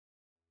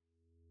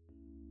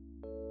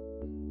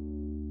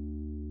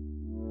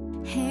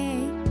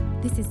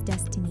This is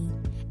Destiny,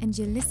 and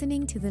you're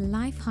listening to the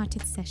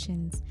Life-Hearted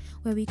Sessions,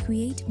 where we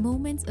create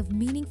moments of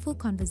meaningful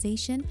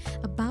conversation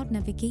about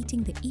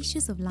navigating the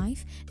issues of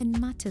life and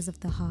matters of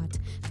the heart,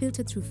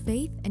 filtered through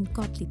faith and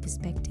godly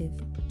perspective.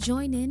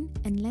 Join in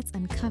and let's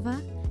uncover,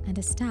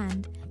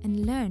 understand,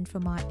 and learn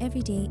from our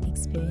everyday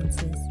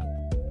experiences.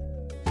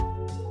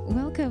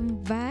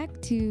 Welcome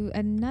back to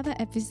another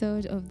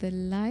episode of the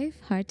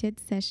Life-Hearted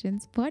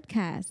Sessions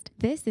podcast.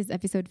 This is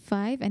episode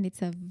 5 and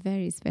it's a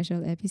very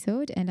special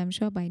episode, and I'm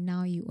sure by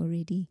now you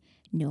already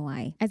know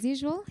why. As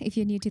usual, if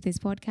you're new to this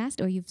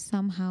podcast or you've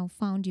somehow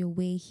found your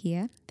way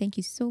here, thank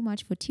you so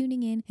much for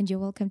tuning in, and you're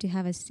welcome to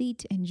have a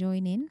seat and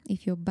join in.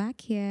 If you're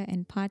back here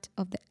and part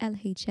of the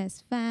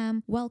LHS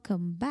fam,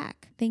 welcome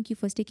back. Thank you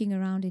for sticking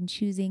around and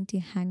choosing to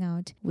hang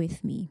out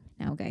with me.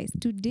 Now guys,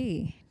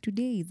 today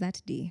is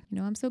that day.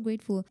 I'm so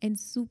grateful and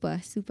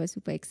super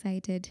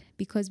excited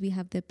because we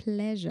have the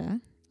pleasure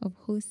of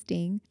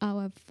hosting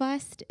our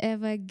first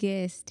ever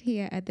guest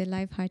here at the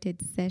Life-Hearted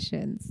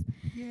Sessions.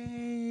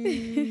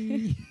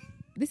 Yay!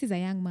 This is a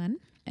young man,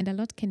 and a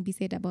lot can be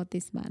said about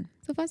this man.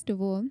 So first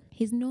of all,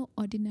 he's no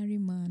ordinary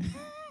man.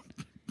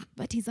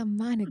 But he's a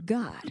man of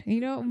God,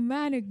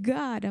 man of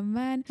God, a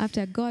man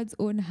after God's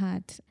own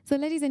heart. So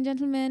ladies and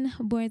gentlemen,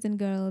 boys and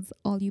girls,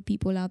 all you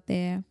people out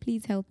there,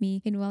 please help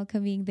me in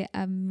welcoming the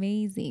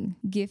amazing,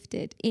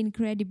 gifted,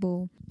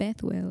 incredible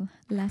Bethuel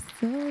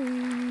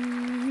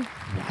Lasoi.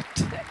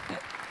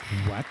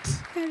 What?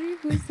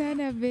 Karibu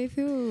sana,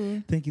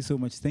 Bethu. Thank you so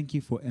much. Thank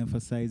you for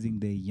emphasizing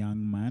the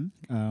young man.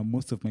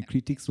 Most of my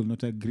critics will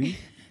not agree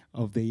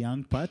of the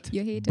young part.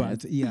 Your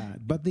haters.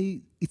 But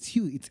it's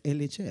you. It's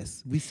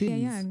LHS. We say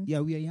young.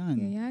 Yeah, we are young.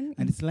 You're young.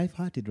 And it's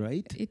life-hearted,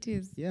 right? It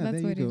is. Yeah, That's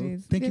there what you go. it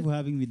is. Thank you for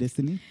having me,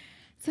 Destiny.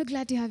 So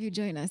glad to have you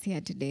join us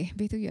here today.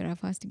 Bethu, you're our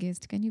first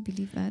guest. Can you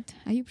believe that?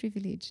 Are you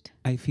privileged?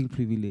 I feel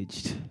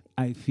privileged.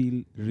 I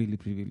feel really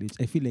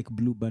privileged. I feel like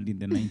Blue Band in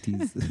the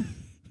 90s.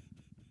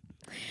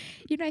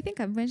 I think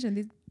I've mentioned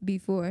this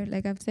before,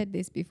 like I've said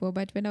this before,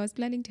 but when I was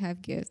planning to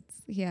have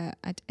guests here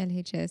at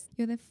LHS,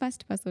 you're the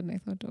first person I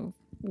thought of.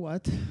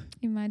 What?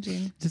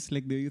 Imagine. Just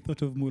like you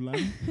thought of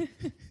Mulan?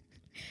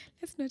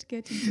 Let's not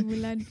get into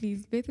Mulan,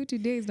 please. Bethu,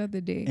 today is not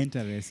the day.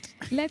 Interest.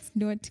 Let's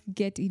not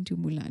get into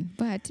Mulan.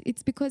 But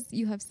it's because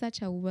you have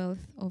such a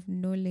wealth of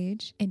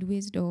knowledge and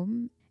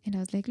wisdom. And I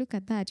was like, look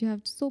at that. You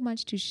have so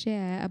much to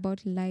share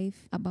about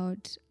life,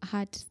 about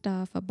heart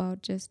stuff,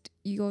 about just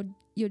your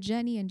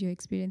journey and your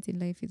experience in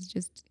life is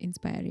just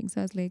inspiring.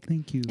 So I was like,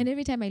 thank you. And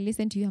every time I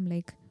listen to you, I'm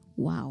like,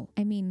 wow.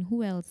 I mean,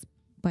 who else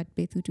but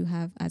Bethu to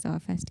have as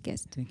our first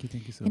guest? Thank you so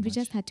much. And we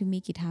just had to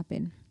make it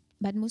happen.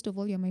 But most of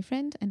all, you're my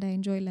friend, and I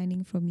enjoy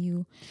learning from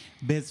you.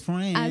 Best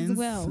friends. As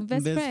well.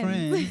 Best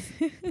friends.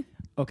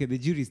 Okay, the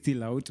jury's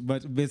still out,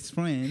 but best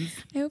friends.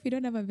 I hope you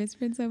don't have a best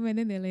friend somewhere and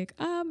then they're like,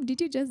 did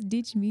you just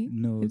ditch me?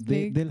 No,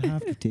 they'll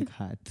have to take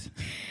heart.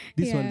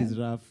 This one is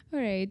rough. All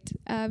right.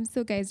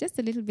 So guys, just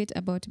a little bit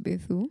about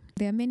Bethu.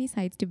 There are many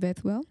sides to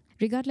Bethuel.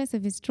 Regardless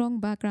of his strong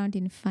background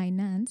in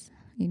finance,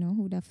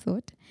 who would have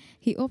thought,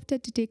 he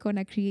opted to take on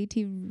a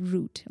creative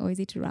route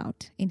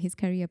in his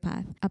career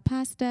path. A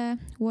pastor,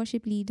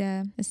 worship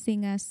leader, a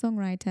singer,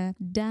 songwriter,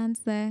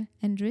 dancer,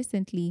 and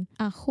recently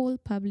a whole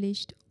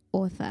published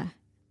author.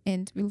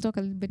 And we'll talk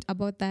a little bit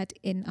about that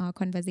in our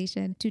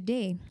conversation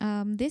today.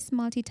 This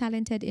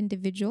multi-talented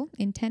individual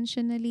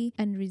intentionally,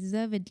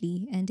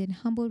 unreservedly, and in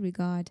humble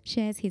regard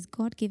shares his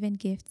God-given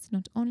gifts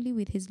not only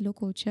with his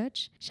local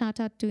church, shout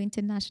out to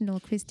International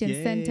Christian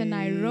Center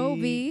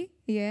Nairobi,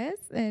 yes,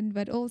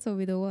 but also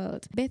with the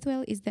world.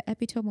 Bethuel is the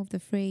epitome of the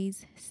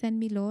phrase, "Send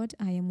me, Lord,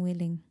 I am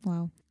willing."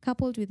 Wow.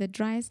 Coupled with the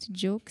driest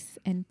jokes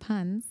and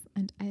puns,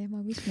 and I am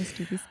a witness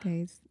to this,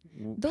 guys.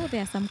 Though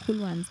there are some cool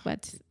ones,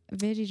 but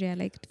very rare,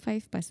 like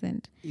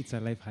 5%. It's a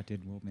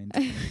life-hearted moment.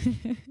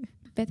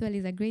 Bethuel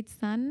is a great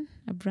son,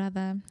 a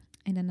brother,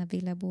 and an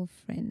available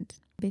friend.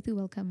 Bethu,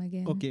 welcome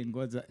again. Okay,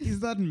 Ngoza, is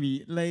that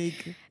me?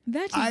 Like,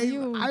 that is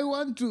you. I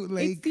want to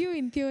it's you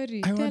in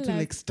theory. I want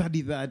to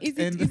study that. Is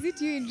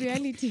it you in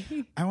reality?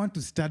 I want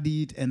to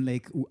study it and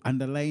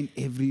underline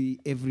every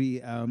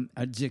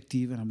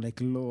adjective, and I'm like,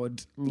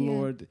 Lord,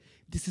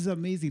 this is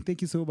amazing.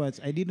 Thank you so much.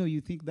 I didn't know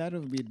you think that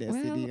of me,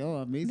 Destiny. Well,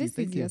 amazing. This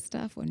Thank is you. your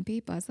stuff on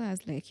paper. So I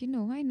was like,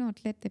 why not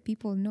let the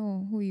people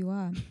know who you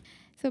are?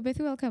 So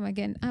Bethu, welcome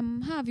again.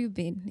 How have you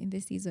been in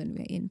this season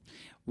we're in?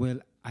 Well,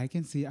 I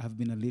can say I've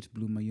been a late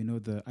bloomer.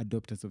 The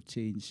adopters of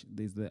change.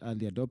 There's the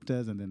early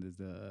adopters, and then there's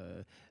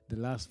the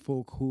last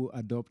folk who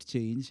adopt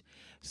change.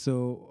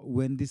 So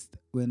when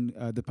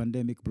the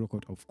pandemic broke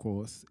out, of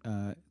course,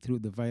 through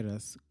the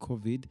virus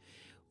COVID,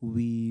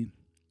 we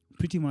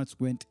pretty much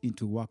went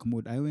into work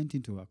mode. I went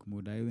into work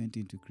mode. I went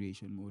into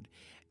creation mode,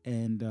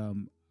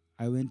 and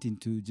I went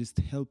into just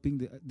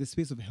helping the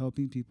space of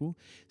helping people.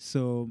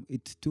 So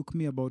it took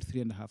me about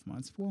 3.5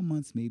 months, 4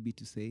 months maybe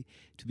to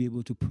be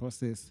able to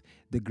process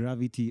the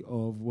gravity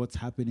of what's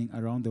happening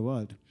around the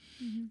world.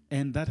 Mm-hmm.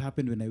 And that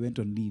happened when I went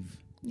on leave.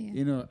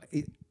 Yeah.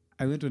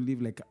 I went on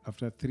leave like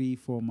after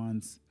 3-4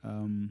 months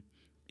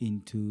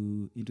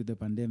into the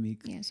pandemic.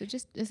 Yeah, so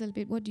just a little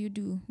bit, what do you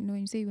do? When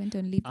you say you went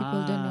on leave,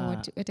 people don't know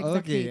what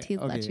exactly it is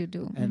that you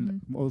do.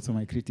 And also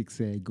my critics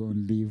say I go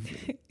on leave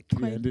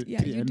 300, yeah,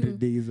 300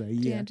 days a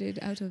year. 300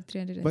 out of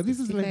 300. But this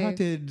is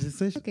lighthearted.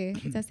 Okay,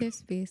 it's a safe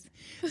space.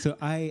 So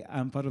I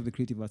am part of the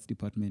creative arts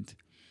department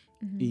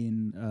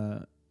in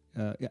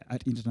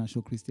at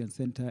International Christian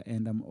Center,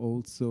 and I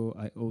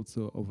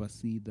also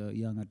oversee the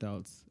young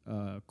adults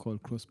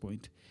called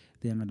Crosspoint,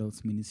 the young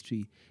adults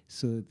ministry.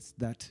 So it's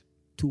that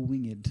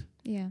two-winged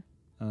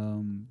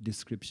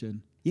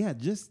description. Yeah,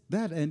 just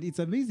that. And it's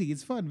amazing.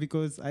 It's fun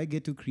because I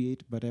get to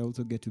create, but I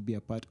also get to be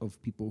a part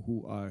of people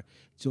who are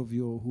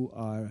jovial, who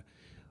are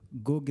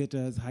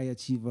go-getters, high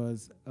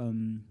achievers,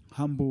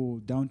 humble,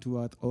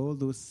 down-to-earth, all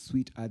those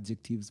sweet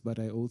adjectives. But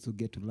I also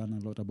get to learn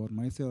a lot about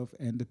myself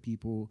and the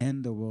people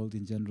and the world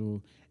in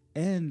general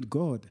and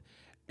God.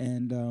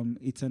 And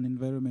it's an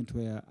environment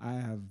where I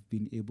have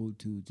been able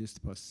to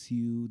just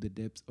pursue the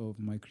depths of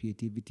my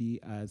creativity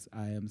as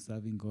I am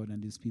serving God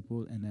and His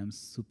people. And I'm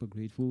super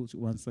grateful.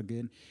 Once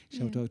again,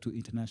 shout out to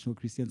International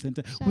Christian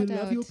Center. We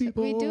love you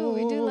people. We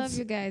do love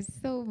you guys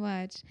so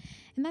much.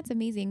 And that's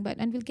amazing.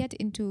 And we'll get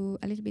into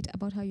a little bit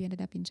about how you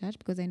ended up in church,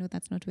 because I know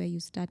that's not where you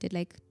started,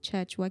 like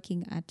church,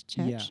 working at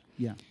church.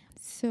 Yeah.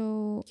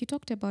 So you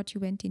talked about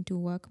you went into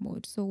work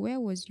mode. So where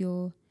was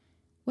your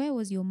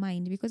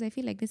mind? Because I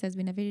feel like this has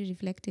been a very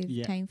reflective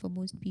time for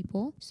most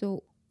people.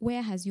 So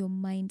where has your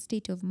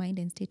state of mind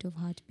and state of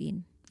heart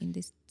been in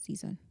this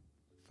season?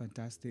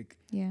 Fantastic.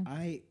 Yeah.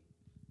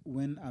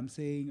 When I'm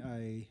saying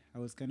I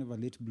was kind of a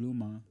late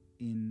bloomer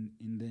in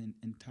the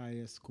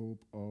entire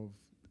scope of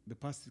the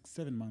past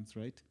 7 months,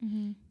 right?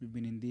 Mm-hmm. We've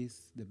been in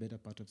the better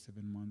part of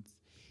 7 months,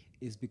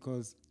 is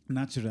because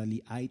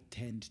naturally I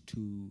tend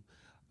to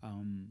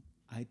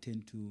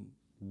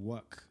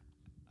work.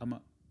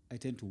 I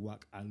tend to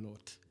work a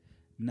lot.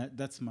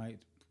 That's my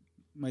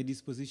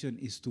disposition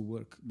is to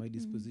work. My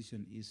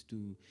disposition is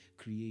to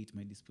create.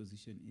 My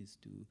disposition is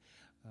to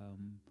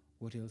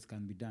what else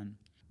can be done.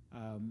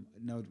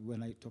 Now,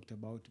 when I talked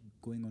about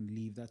going on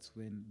leave, that's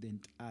when the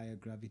entire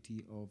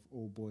gravity of,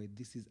 oh boy,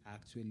 this is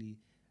actually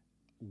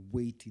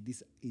weighty.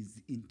 This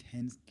is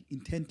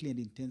intently and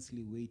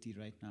intensely weighty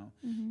right now.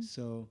 Mm-hmm.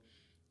 So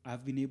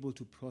I've been able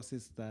to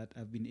process that.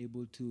 I've been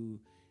able to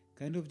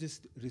kind of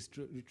just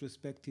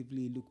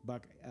retrospectively look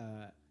back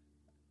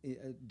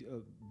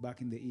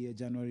back in the year,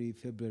 January,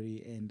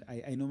 February, and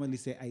I normally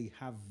say I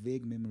have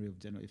vague memory of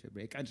January,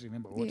 February. I can't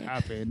remember what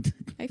happened.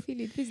 I feel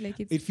it feels like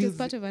it feels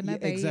part of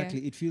another year.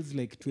 Exactly. It feels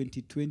like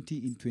 2020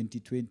 in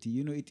 2020.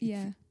 You know, it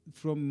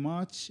from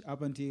March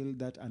up until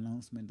that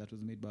announcement that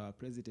was made by our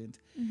president,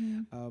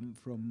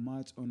 from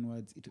March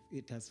onwards,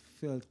 it has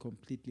felt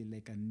completely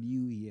like a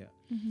new year.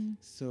 Mm-hmm.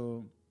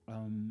 So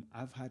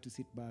I've had to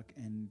sit back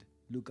and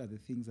look at the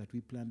things that we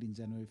planned in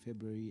January,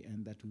 February,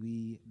 and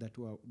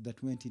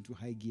that went into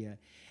high gear,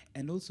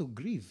 and also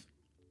grieve,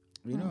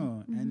 you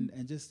know,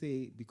 and just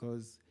say,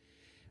 because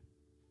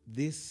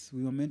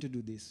we were meant to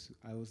do this.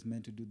 I was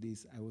meant to do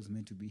this. I was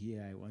meant to be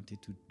here. I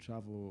wanted to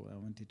travel. I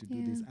wanted to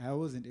do this. I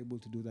wasn't able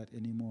to do that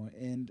anymore.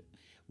 And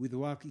with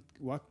work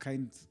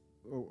tends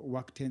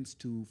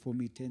to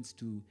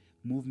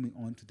move me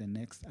on to the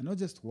next, and not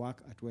just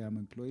work at where I'm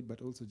employed,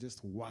 but also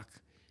just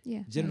work,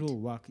 general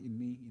work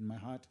in my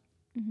heart.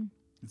 Mm-hmm.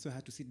 And so I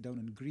had to sit down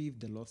and grieve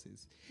the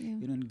losses,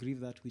 you know, and grieve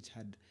that which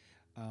had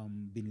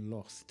been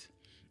lost,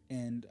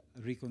 and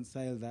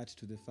reconcile that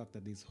to the fact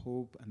that there's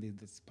hope and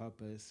there's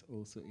purpose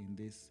also in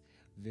this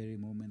very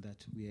moment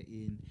that we are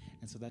in.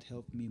 And so that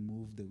helped me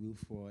move the wheel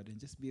forward and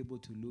just be able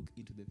to look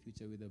into the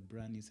future with a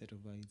brand new set of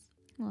eyes.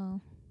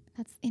 Wow.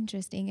 That's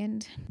interesting.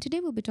 And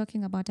today we'll be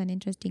talking about an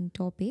interesting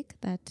topic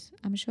that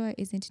I'm sure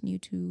isn't new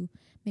to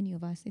many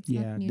of us. It's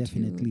not new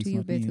to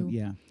you, Bethu.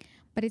 Yeah.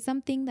 But it's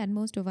something that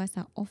most of us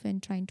are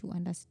often trying to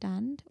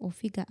understand or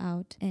figure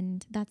out,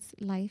 and that's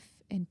life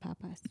and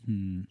purpose.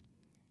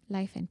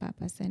 Life and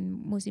purpose,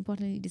 and most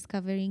importantly,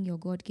 discovering your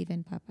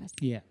God-given purpose.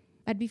 Yeah.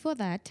 But before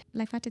that,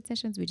 Life-Hearted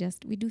Sessions, we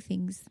do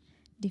things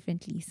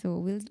differently. So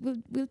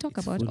we'll talk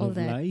about all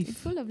that. Life. It's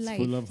full of life.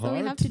 Full of heart. So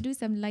we have to do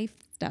some life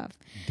stuff.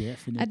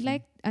 Definitely. I'd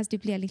like us to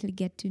play a little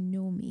get to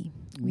know me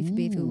with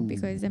Bethu,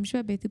 because I'm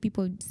sure Bethu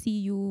people see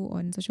you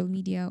on social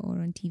media or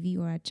on TV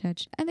or at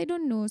church, and they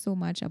don't know so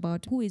much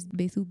about who is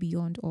Bethu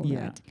beyond all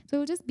that. So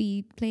we'll just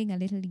be playing a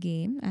little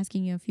game,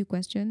 asking you a few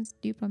questions.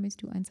 Do you promise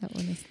to answer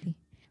honestly?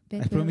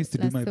 I promise to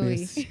do my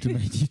best to my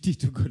duty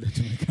to God and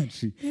to my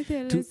country.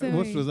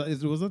 What was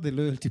that? Was that the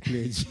loyalty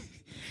pledge?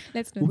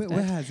 Let's not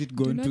where has it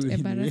gone to? Do not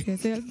embarrass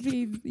yourself,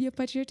 please. Your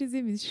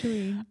patriotism is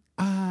showing.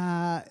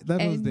 Was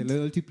the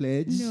loyalty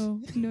pledge.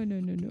 No.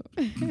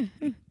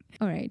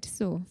 All right.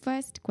 So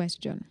first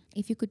question: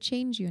 if you could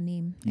change your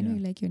name, I know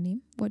you like your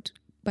name. But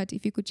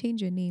if you could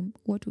change your name,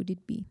 what would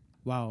it be?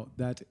 Wow,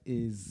 that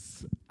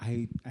is.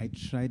 I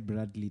tried.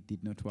 Bradley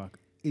did not work.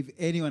 if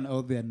anyone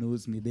out there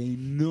knows me, they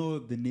know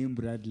the name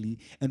Bradley.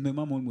 And my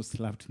mom almost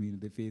slapped me in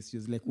the face. She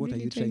was like, "What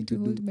really are you trying to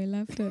hold do?" my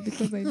laughter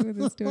because I know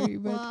the story.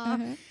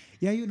 But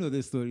Yeah, you know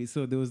the story.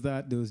 So there was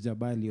that. There was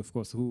Jabali, of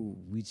course.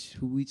 Which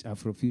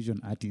Afrofusion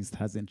artist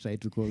hasn't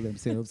tried to call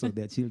themselves or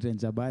their children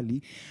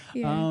Jabali?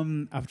 yeah.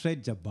 I've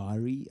tried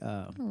Jabari.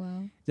 Oh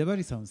wow.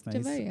 Jabari sounds nice.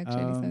 Jabari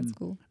actually sounds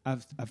cool.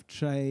 I've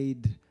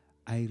tried.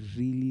 I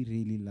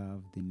really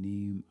love the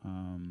name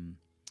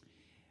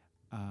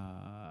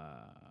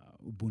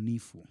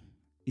Bunifu.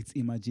 It's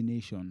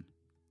imagination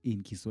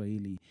in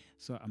Kiswahili.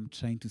 So I'm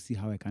trying to see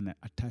how I can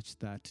attach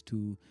that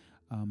to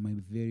my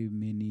very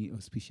many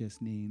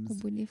auspicious names.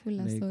 Ubunifu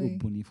Like Lasoi.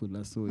 Ubunifu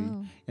Lasoi.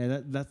 Wow.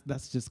 Yeah,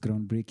 that's just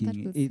groundbreaking.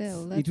 That will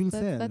sell. It will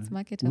That's- sell. that's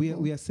marketable.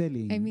 We are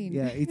selling. I mean.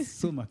 yeah, it's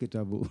so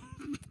marketable.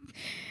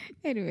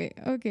 Anyway,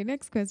 okay,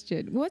 next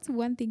question. What's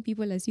one thing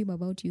people assume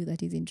about you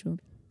that isn't true?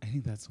 I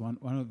think that's one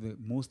of the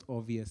most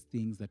obvious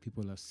things that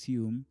people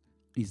assume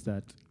is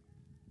that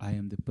I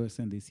am the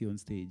person they see on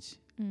stage.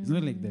 It's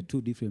not like they're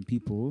two different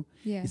people.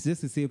 Yeah. It's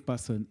just the same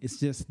person. It's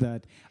just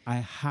that I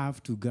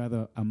have to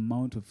gather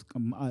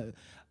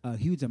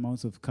huge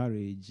amounts of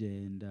courage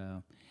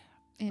and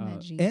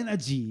Energy.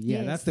 energy. Yeah,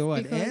 Yes, that's the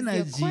word. because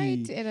Energy. You're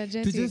quite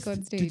energetic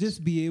on stage. To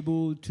just be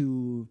able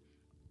to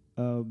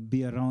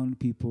be around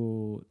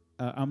people.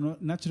 I'm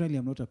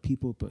not a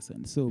people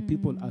person, so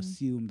people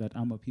assume that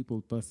I'm a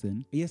people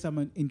person. Yes, I'm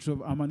an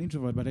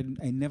introvert, but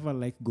I never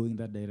like going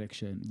that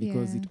direction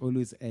because Yeah. it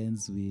always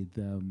ends with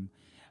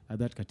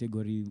that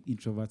category: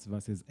 introverts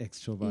versus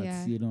extroverts.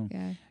 yeah. You know,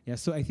 Yeah.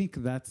 So I think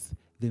that's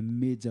the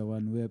major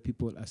one where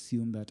people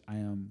assume that I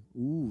am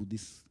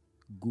this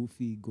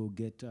goofy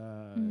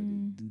go-getter,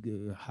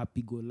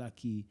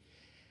 happy-go-lucky.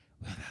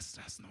 Well,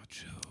 that's not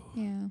true.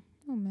 Yeah.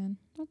 Oh man.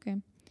 Okay.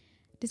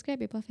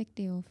 Describe a perfect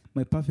day off.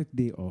 My perfect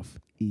day off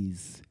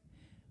is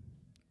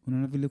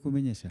unaona vile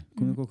kumenyesha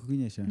kumekuwa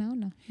kukinyesha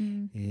Naona.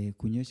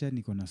 kunyesha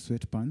niko na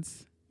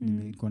sweatpants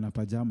niko na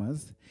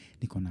pajamas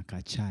niko na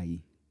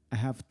kachai. I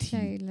have tea,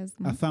 Chai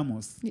lazima. a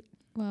thermos.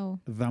 Wow.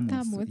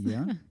 Thermos.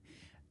 Yeah.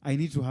 I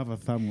need to have a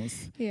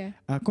thermos. Yeah.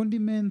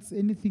 Condiments,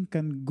 anything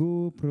can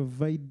go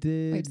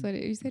provided. Wait,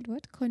 sorry. You said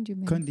what?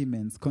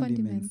 Condiments.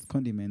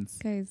 Condiments.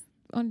 Guys,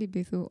 only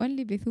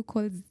Bethu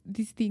calls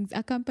these things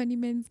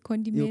accompaniments,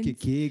 condiments. Okay,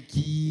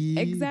 cakey.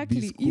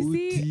 Exactly. You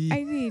see, biscuity.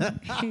 I mean,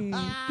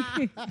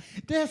 hey.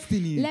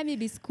 Destiny. Let me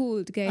be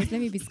schooled, guys.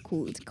 Let me be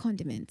schooled.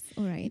 Condiments.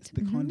 All right.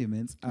 The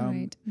condiments. All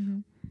right.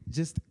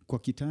 Just kwa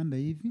kitanda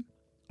hivi,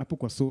 hapo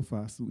kwa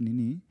sofa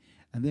nini,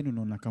 and then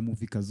unaona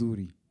kamuvi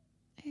kazuri.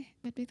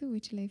 But Bethu,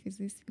 which life is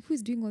this?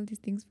 Who's doing all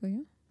these things for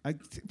you?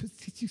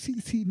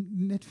 See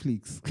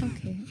Netflix.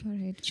 Okay, all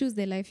right. Choose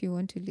the life you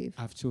want to live.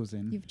 I've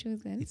chosen. You've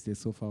chosen. It's the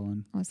sofa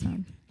one.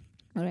 Awesome.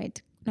 All right.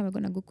 Now we're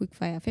going to go quick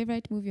fire.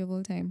 Favorite movie of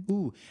all time?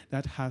 Ooh,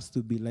 that has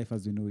to be Life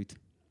as We Know It.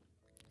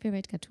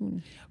 Favorite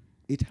cartoon?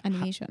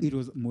 Animation. It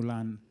was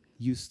Mulan.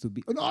 Used to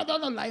be. Oh,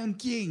 no, Lion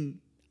King.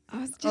 I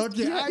was just,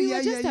 Okay, we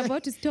were just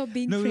about to stop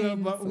being No,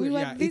 friends. We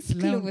were this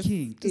it's Lion close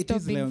King. to It stop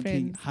is being Lion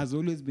King. friends. Has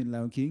always been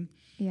Lion King.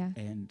 Yeah.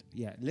 And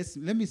yeah,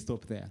 let me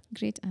stop there.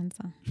 Great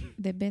answer.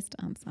 The best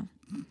answer.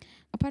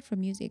 Apart from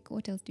music,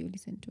 what else do you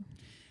listen to?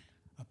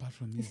 Apart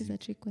from music. This is a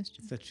trick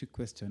question. It's a trick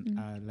question.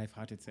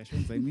 Life-hearted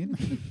sessions, I mean.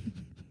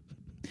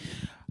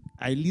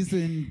 I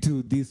listen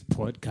to this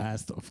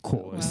podcast, of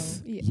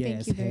course. Wow. Yeah,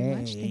 Yes, thank you very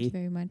much. hey. Thank you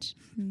very much.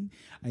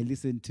 I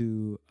listen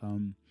to,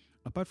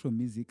 apart from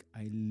music,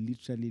 I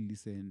literally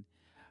listen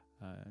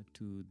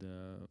to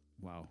the,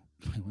 wow,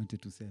 I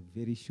wanted to say a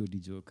very shoddy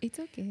joke. It's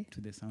okay. To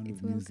the sound It's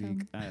of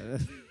music.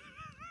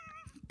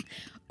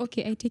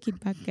 Okay, I take it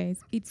back, guys.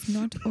 It's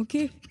not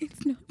okay.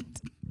 It's not.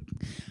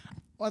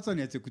 Wacha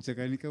niache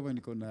kucheka ni kama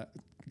niko na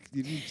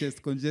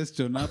chest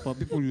congestion hapa.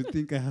 People will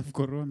think I have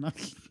corona.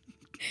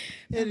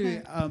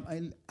 Anyway,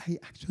 I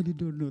actually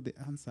don't know the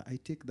answer. I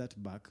take that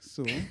back.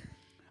 So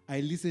I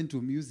listen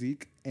to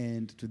music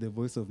and to the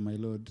voice of my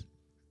Lord.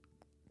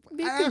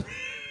 I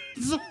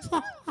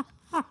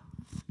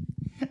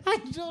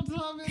don't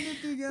have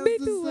anything else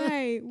to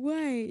say.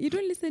 Why? You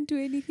don't listen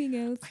to anything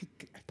else?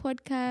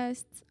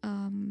 Podcasts,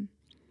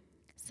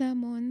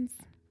 sermons,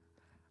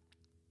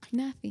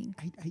 nothing.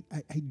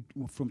 I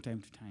from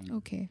time to time.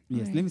 Okay.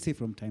 Yes, right. let me say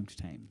from time to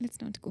time.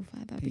 Let's not go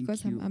further Thank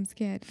because you. I'm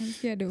scared. I'm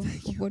scared of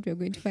what we're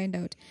going to find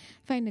out.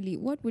 Finally,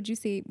 what would you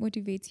say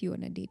motivates you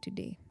on a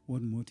day-to-day?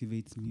 What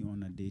motivates me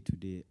on a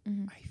day-to-day?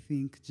 I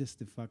think just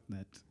the fact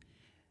that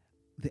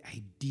the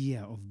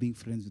idea of being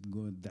friends with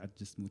God, that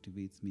just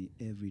motivates me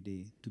every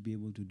day to be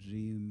able to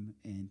dream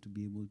and to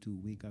be able to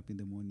wake up in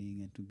the morning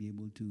and to be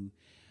able to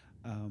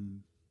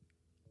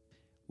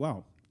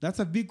wow, that's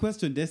a big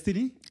question,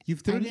 Destiny.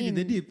 You've thrown it in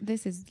the deep.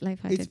 This is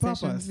life-hearted It's purpose.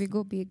 sessions. We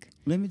go big.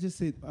 Let me just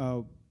say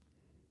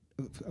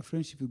a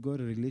friendship with God,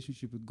 a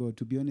relationship with God,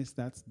 to be honest,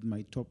 that's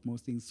my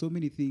topmost thing. So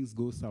many things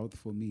go south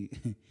for me,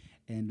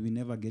 and we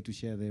never get to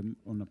share them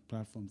on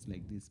platforms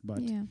like this.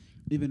 But Yeah.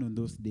 even on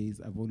those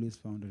days, I've always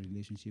found a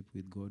relationship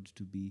with God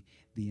to be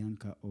the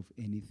anchor of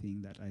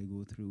anything that I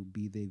go through,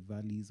 be they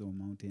valleys or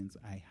mountains.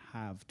 I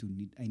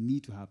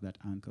need to have that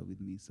anchor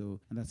with me. So,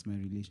 and that's my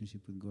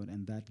relationship with God,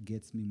 and that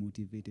gets me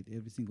motivated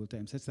every single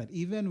time, such that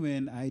even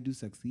when I do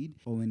succeed,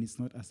 or when it's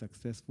not as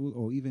successful,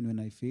 or even when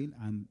I fail,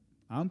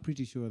 I'm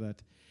pretty sure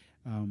that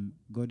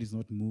God is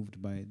not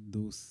moved by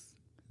those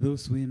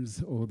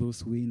whims or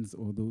those wins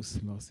or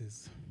those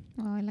losses.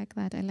 Oh, I like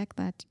that. I like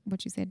that,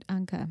 what you said,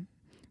 anchor,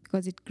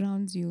 because it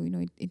grounds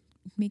you. It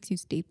makes you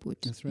stay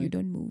put. That's right. You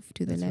don't move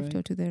to the That's left right.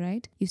 or to the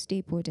right. You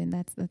stay put, and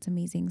that's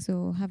amazing.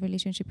 So have a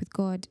relationship with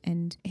God,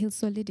 and He'll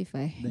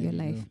solidify There your you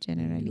life go.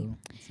 generally. There you go.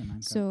 It's an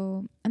anchor.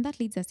 So, and that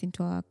leads us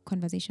into our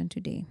conversation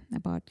today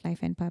about life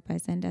and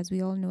purpose. And as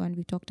we all know, and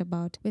we talked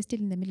about, we're still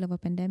in the middle of a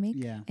pandemic.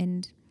 Yeah.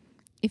 And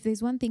if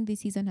there's one thing this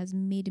season has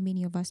made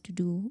many of us to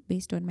do,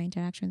 based on my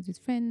interactions with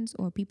friends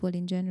or people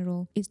in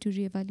general, is to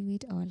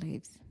reevaluate our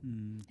lives.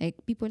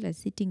 Like, people are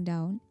sitting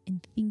down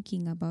and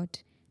thinking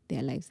about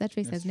their lives. That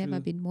phase That's has never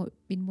true.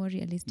 been more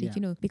realistic,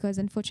 Yeah. because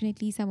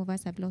unfortunately some of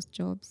us have lost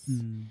jobs.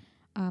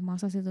 Our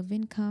sources of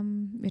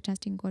income, we're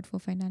trusting God for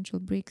financial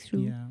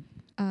breakthrough.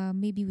 Yeah.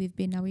 Maybe we've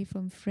been away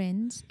from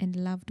friends and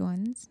loved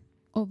ones,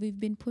 or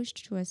we've been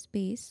pushed to a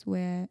space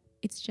where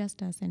it's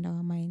just us and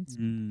our minds.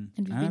 And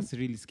we've been- that's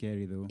really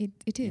scary, though.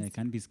 It is. Yeah, it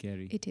can be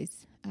scary. It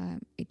is.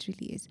 It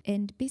really is.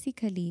 And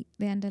basically,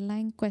 the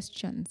underlying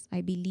questions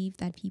I believe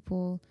that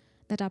people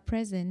that are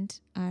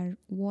present are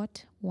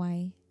what,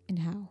 why, and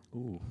how.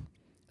 Oh.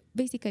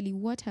 Basically,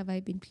 what have I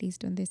been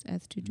placed on this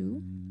earth to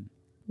do?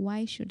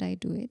 Why should I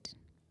do it?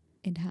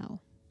 And how?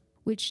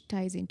 Which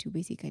ties into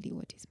basically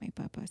what is my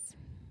purpose.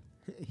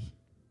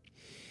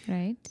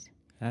 Right?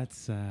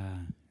 That's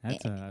an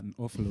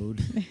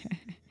offload.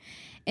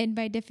 And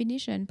by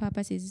definition,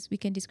 purpose is, we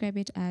can describe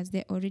it as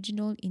the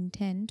original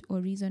intent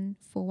or reason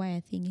for why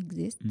a thing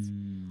exists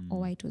or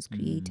why it was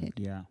created.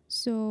 Yeah.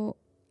 So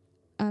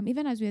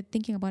even as we're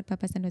thinking about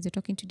purpose and as we're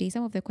talking today,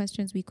 some of the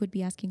questions we could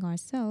be asking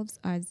ourselves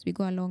as we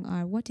go along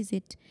are, what is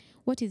it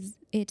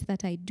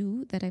that I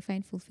do that I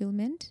find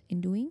fulfillment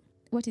in doing?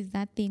 What is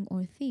that thing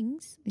or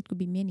things, it could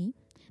be many,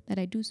 that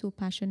I do so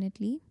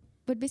passionately?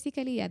 But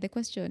basically, the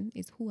question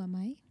is, who am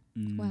I?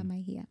 Why am I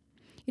here?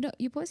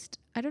 You post,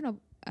 I don't know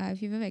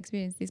if you've ever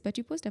experienced this, but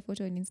you post a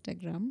photo on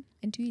Instagram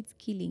and to you it's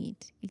killing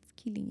it. It's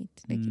killing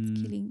it. Like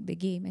it's killing the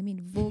game. I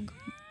mean, Vogue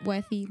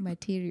worthy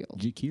material.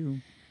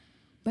 GQ.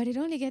 But it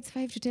only gets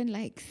 5 to 10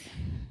 likes.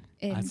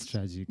 And That's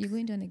tragic. you go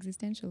into an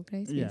existential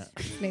crisis. Yeah.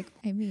 It's like,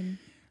 I mean,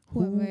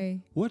 who am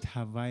I? What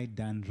have I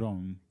done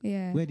wrong?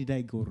 Yeah. Where did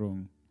I go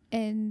wrong?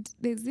 And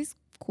there's this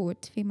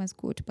famous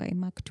quote by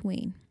Mark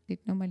Twain. It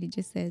normally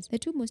just says, the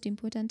two most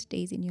important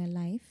days in your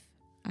life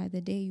are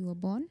the day you were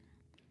born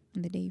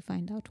and the day you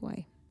find out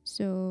why.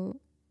 So,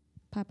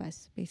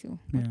 purpose, basically.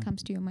 What Yeah.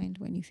 comes to your mind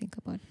when you think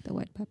about the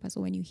word purpose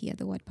or when you hear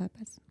the word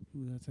purpose?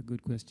 Ooh, that's a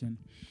good question.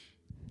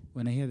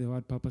 When I hear the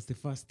word purpose, the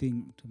first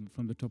thing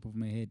from the top of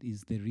my head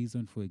is the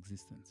reason for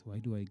existence. Why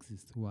do I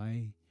exist?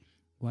 Why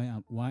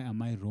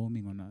am I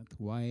roaming on earth?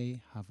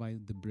 Why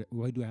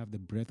do I have the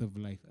breath of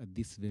life at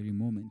this very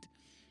moment?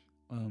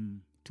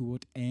 To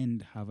what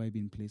end have I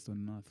been placed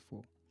on earth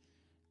for?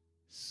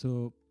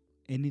 So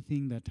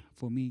anything that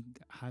for me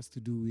has to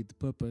do with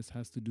purpose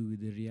has to do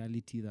with the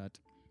reality that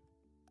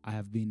I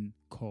have been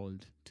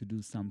called to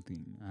do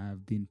something. I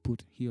have been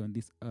put here on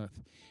this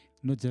earth,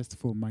 not just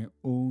for my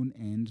own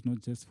end,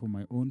 not just for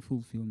my own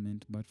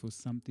fulfillment, but for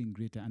something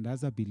greater. And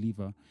as a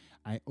believer,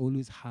 I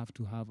always have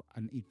to have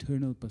an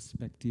eternal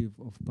perspective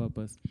of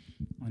purpose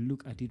and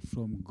look at it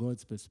from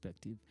God's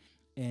perspective.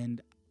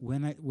 And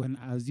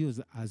as you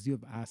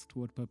have asked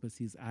what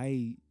purpose is,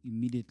 I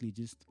immediately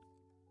just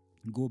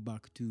go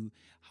back to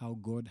how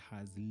God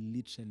has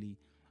literally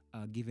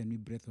given me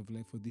breath of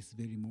life for this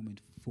very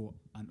moment for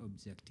an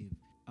objective.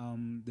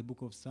 The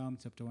book of Psalm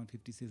chapter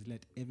 150 says,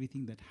 let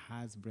everything that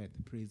has breath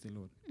praise the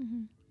Lord.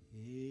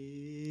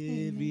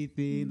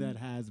 Everything that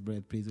has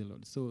breath, praise the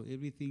Lord. So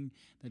everything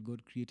that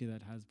God created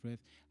that has breath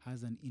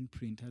has an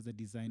imprint, has a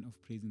design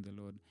of praising the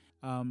Lord.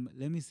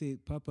 Let me say,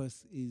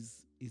 purpose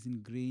is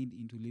ingrained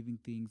into living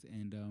things,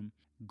 and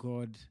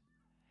God.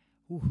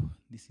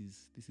 This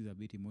is a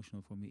bit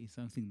emotional for me. It's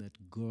something that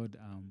God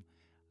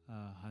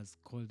has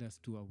called us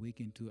to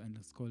awaken to, and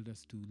has called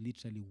us to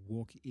literally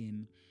walk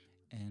in,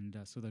 and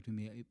so that we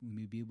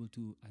may be able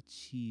to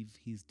achieve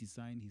His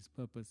design, His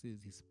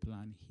purposes, His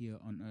plan here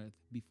on earth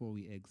before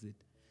we exit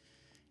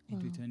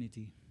into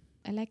eternity.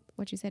 I like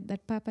what you said,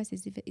 that purpose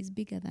is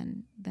bigger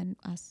than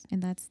us,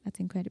 and that's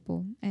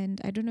incredible. And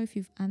I don't know if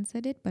you've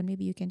answered it, but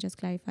maybe you can just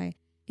clarify: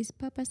 is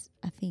purpose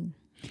a thing?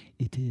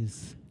 It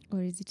is.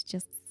 Or is it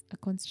just a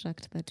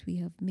construct that we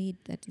have made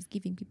that is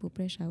giving people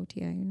pressure out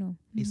here,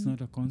 It's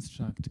not a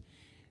construct.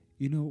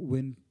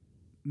 When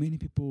many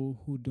people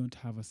who don't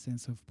have a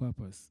sense of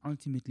purpose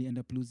ultimately end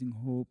up losing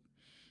hope,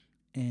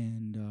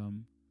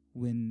 and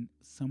when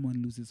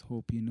someone loses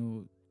hope,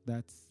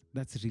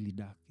 that's really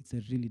dark. It's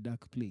a really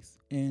dark place.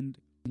 And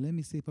let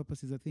me say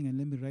purpose is a thing, and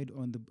let me write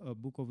on the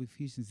book of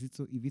Ephesians.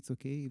 If it's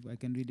okay, if I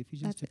can read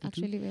Ephesians That's chapter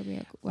 2. actually where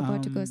we're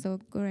about to go, so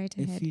go right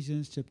ahead.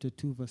 Ephesians chapter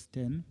 2 verse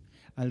 10.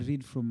 I'll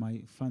read from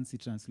my fancy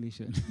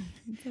translation.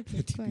 It's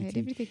okay, go ahead.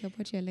 Everything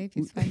about your life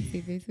is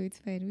fancy, so it's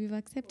fine. We've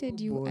accepted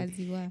you as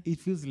you are. It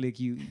feels like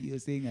you're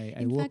saying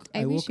I In walk fact,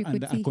 I wish you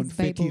could see his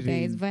Bible,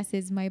 guys,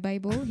 versus my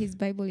Bible. His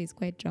Bible is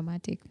quite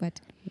dramatic, but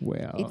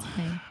well, it's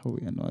fine.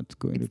 We are not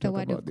going to It's the talk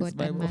word about of this God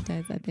that Bible.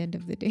 matters at the end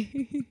of the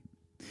day.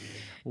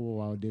 Oh,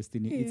 wow,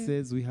 destiny. It Yeah.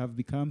 says we have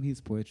become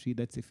his poetry.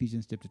 That's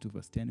Ephesians chapter 2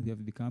 verse 10. We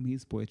have become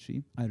his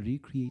poetry, a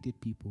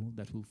recreated people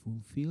that will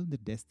fulfill the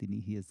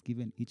destiny he has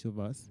given each of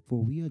us.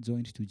 For we are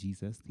joined to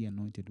Jesus, the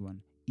anointed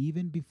one.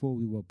 Even before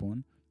we were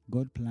born,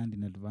 God planned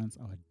in advance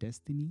our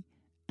destiny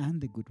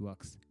and the good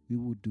works we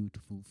would do to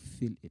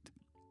fulfill it.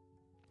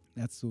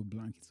 That's so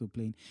blank, it's so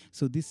plain.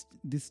 So this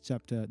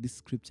chapter, this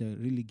scripture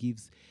really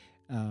gives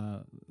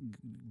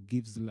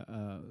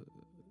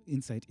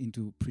insight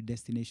into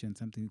predestination,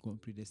 something we call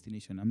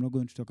predestination. I'm not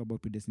going to talk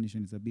about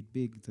predestination. It's a bit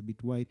big, it's a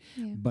bit wide,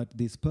 Yeah. but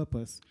this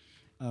purpose,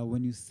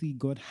 when you see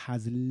God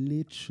has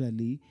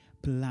literally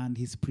planned,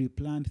 He's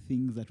pre-planned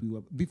things that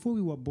before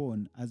we were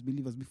born, as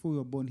believers, before we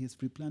were born, He's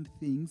pre-planned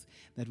things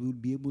that we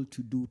would be able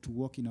to do to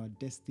walk in our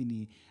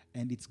destiny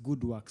and its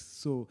good works.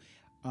 So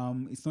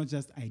it's not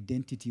just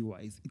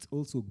identity-wise, it's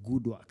also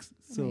good works.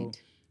 So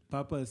Right.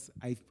 purpose,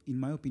 in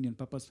my opinion,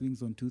 purpose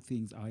swings on two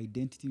things: our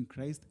identity in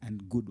Christ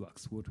and good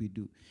works, what we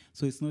do.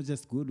 So it's not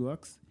just good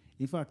works.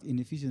 In fact, in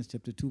Ephesians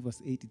chapter 2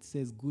 verse 8, it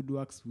says good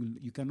works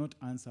you cannot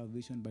earn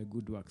salvation by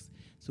good works.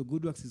 So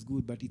good works is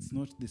good, but it's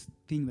not this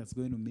thing that's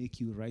going to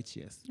make you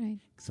righteous. Right.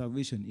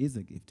 Salvation is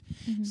a gift.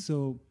 Mhm.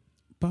 So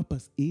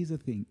purpose is a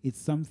thing. It's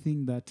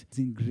something that's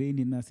ingrained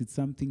in us. It's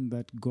something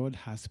that God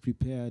has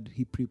prepared.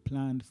 He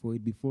pre-planned for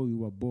it before we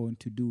were born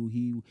to do.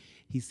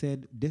 He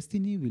said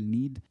destiny will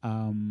need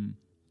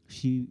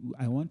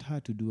I want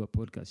her to do a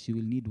podcast. She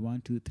will need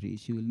 1, 2, 3.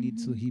 She will need,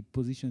 so he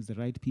positions the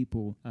right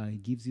people. He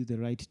gives you the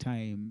right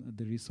time,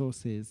 the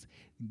resources,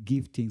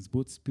 giftings,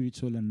 both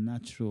spiritual and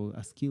natural,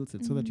 a skill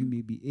set, so that you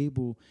may be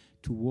able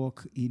to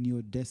walk in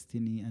your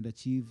destiny and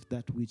achieve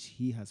that which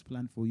he has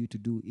planned for you to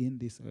do in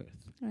this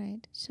earth.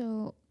 Right.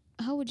 So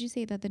how would you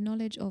say that the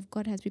knowledge of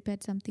God has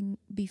prepared something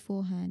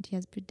beforehand? He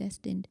has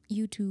predestined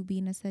you to be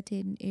in a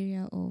certain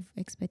area of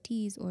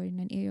expertise or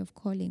in an area of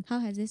calling. How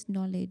has this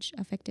knowledge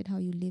affected how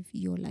you live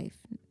your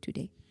life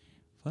today?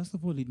 First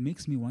of all, it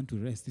makes me want to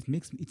rest. It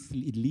leads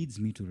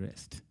me to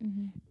rest.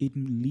 Mm-hmm. It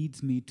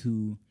leads me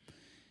to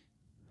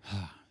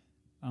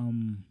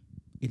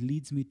it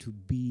leads me to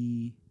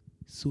be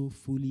so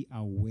fully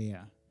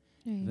aware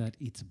Right. that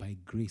it's by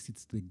grace.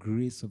 It's the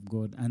grace of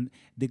God. And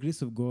the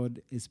grace of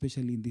God,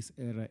 especially in this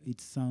era,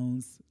 it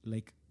sounds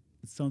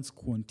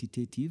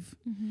quantitative.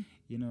 Mm-hmm.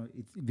 You know,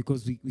 it's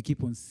because we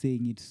keep on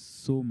saying it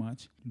so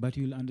much, but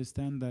you'll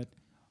understand that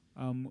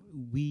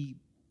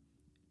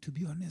to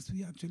be honest,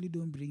 we actually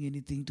don't bring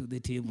anything to the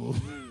table.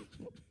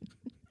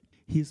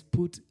 He's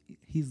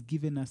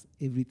given us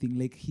everything.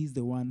 Like, he's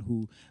the one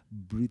who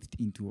breathed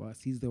into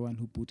us. He's the one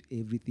who put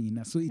everything in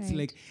us. So it's Right.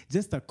 like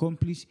just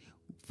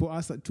for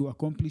us to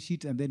accomplish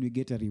it, and then we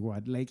get a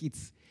reward. Like,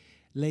 it's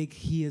like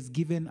he has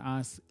given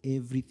us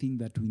everything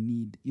that we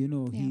need. You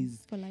know, Yeah, he's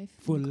for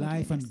for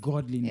life and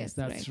godliness. Yes,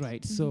 That's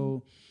right. Mm-hmm.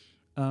 So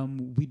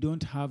we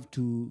don't have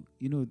to,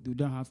 we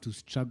don't have to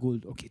struggle.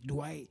 Okay, do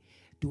I?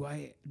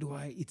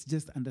 It's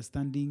just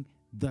understanding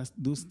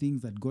those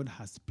things that God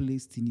has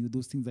placed in you,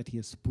 those things that he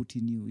has put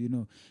in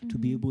you, to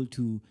be able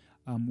to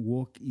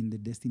walk in the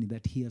destiny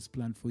that he has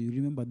planned for you.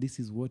 Remember, this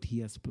is what he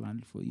has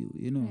planned for you.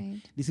 Right.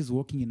 This is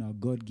walking in our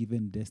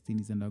God-given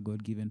destinies and our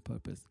God-given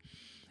purpose.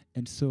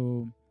 And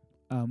so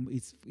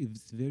it's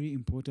very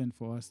important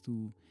for us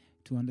to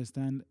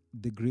understand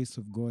the grace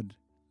of God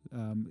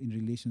in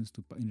relation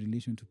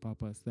to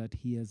purpose, that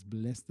he has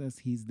blessed us.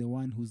 He's the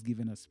one who's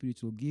given us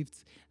spiritual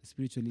gifts,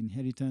 spiritual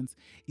inheritance.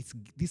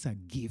 These are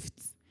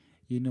gifts,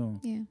 Yeah.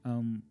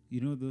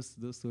 those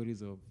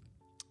stories of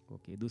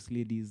those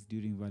ladies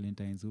during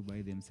Valentine's who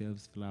buy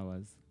themselves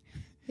flowers.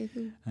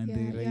 And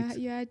they write,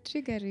 you are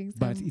triggering some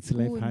but it's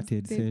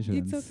light-hearted wounds.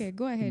 sessions. It's okay.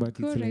 Go ahead. But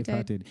Go it's right ahead.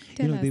 light-hearted.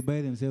 Tell us. They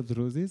buy themselves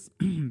roses,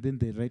 then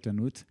they write a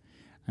note,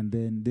 and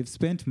then they've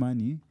spent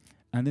money,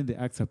 and then they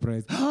act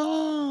surprised.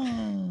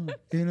 And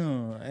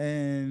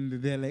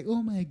they're like,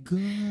 "Oh my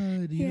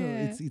God!"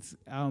 It's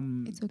okay.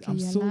 I'm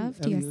You're so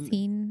loved. You're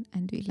seen,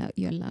 and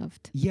you're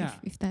loved. Yeah.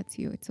 If that's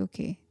you, it's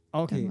okay.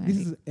 Okay, Don't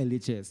this worry. is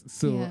LHS.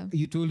 So Yeah.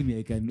 you told me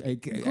I can go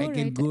You right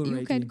can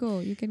in. go.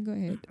 You can go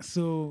ahead.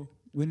 So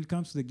when it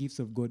comes to the gifts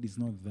of God, it's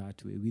not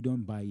that way. We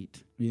don't buy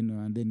it,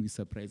 and then we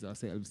surprise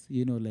ourselves,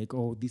 like,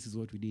 oh, this is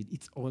what we did.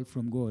 It's all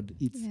from God.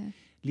 It's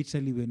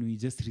literally when we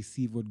just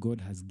receive what God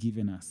has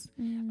given us.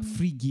 A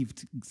free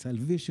gift.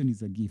 Salvation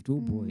is a gift. Oh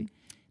boy.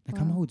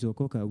 Nakama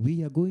hujaokoka,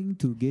 we are going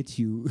to get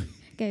you.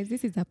 Guys,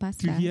 this is a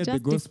pastor. To hear the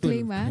Just gospel of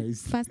disclaimer.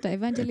 Christ. Pastor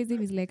evangelism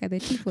is like at the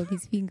tip of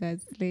his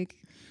fingers. Like,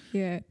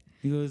 yeah.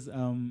 Because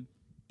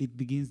it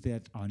begins there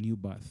at our new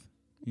birth.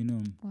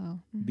 Wow.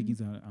 Begins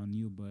our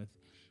new birth.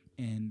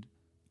 And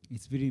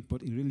it's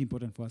really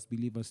important for us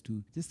believers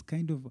to just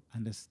kind of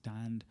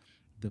understand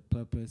the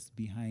purpose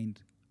behind,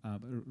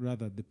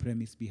 rather the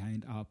premise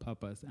behind our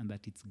purpose, and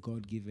that it's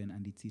God-given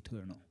and it's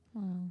eternal.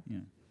 Wow. Yeah.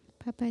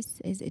 Purpose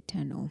is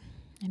eternal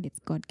and it's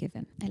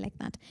God-given. I like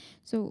that.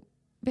 So,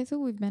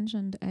 Bethel, we've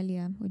mentioned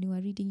earlier when you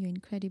were reading your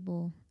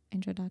incredible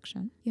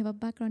introduction, you have a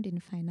background in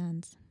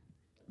finance,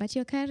 but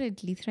you're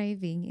currently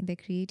thriving in the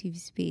creative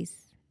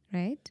space,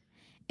 right?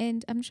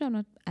 And I'm sure I'm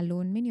not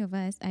alone. Many of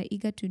us are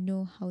eager to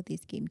know how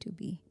this came to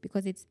be,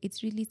 because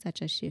it's really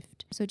such a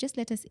shift. So just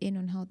let us in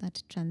on how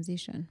that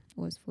transition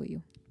was for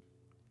you.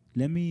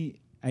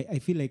 I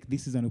feel like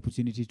this is an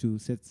opportunity to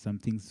set some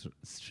things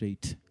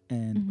straight.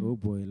 And oh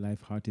boy,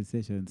 life-hearted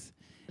sessions.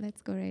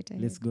 Let's go right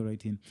ahead. Let's go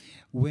right in.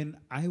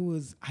 I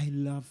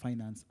love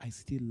finance. I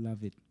still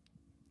love it.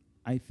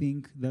 I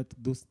think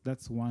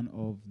that's one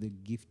of the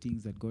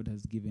giftings that God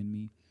has given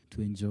me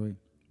to enjoy.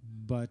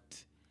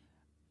 But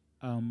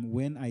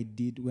when I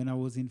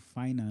was in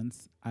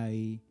finance,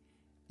 unajua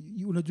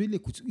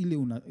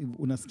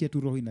unasikia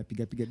tu roho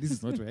inapiga piga, this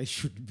is not where I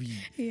should be.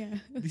 Yeah.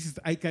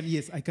 I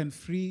can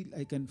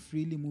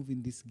freely move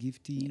in this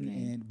gifting,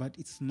 right. But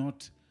it's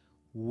not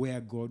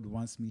where God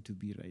wants me to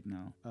be right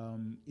now.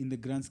 In the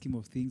grand scheme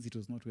of things, it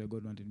was not where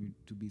God wanted me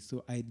to be.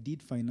 So I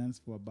did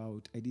finance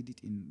I did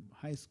it in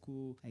high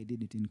school, I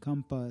did it in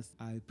campus,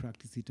 I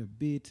practiced it a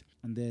bit,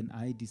 and then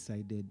I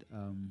decided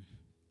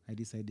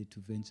to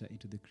venture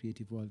into the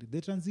creative world.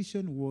 The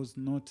transition was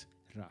not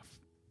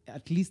rough.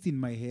 At least in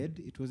my head,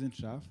 it wasn't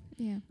rough.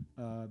 Yeah.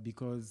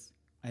 Because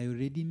I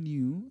already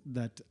knew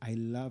that I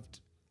loved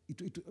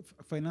it.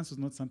 Finance was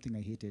not something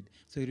I hated.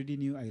 So I already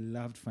knew I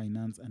loved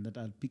finance and that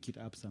I'll pick it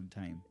up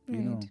sometime. Right.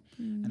 You know?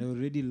 And I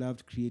already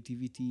loved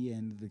creativity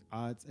and the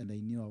arts, and I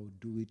knew I would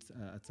do it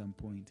at some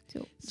point.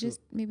 So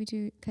just maybe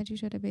to cut you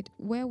short a bit,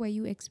 where were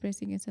you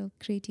expressing yourself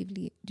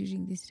creatively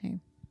during this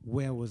time?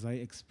 Where was I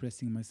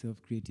expressing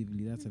myself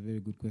creatively? That's a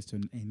very good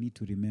question. I need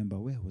to remember,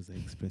 where was I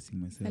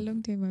expressing myself? A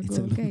long time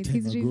ago. Guys,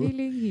 he's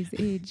revealing his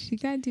age. He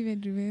can't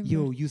even remember.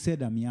 Yo, you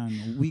said I'm young.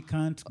 We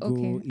can't go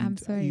into... I'm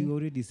sorry. You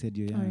already said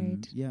you're young. All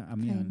right. Yeah,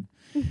 I'm young.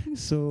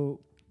 So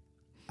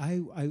I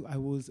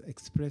was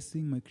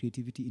expressing my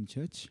creativity in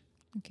church.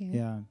 Okay.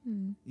 Yeah.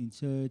 In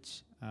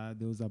church,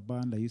 there was a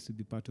band I used to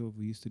be part of.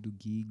 We used to do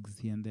gigs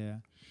here and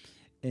there.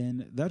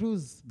 And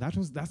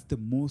that's the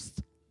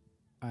most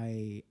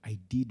I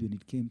did when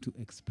it came to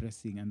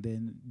expressing. And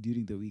then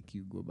during the week,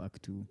 you go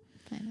back to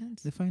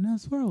the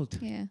finance world.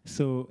 Yeah.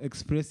 So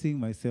expressing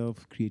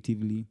myself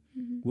creatively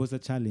was a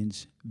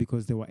challenge,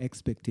 because there were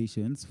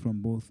expectations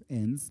from both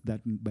ends. That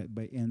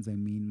by ends, I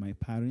mean my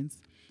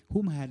parents,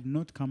 whom I had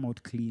not come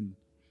out clean.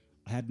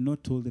 I had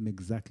not told them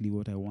exactly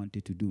what I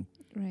wanted to do.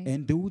 Right.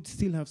 And they would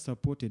still have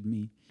supported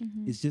me.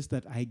 It's just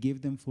that I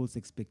gave them false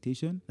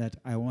expectation that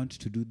I want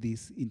to do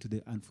this into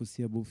the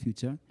unforeseeable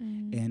future.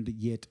 And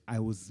yet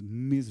I was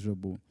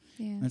miserable.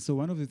 Yeah. And so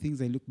one of the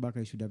things I look back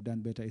I should have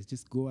done better is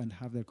just go and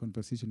have that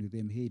conversation with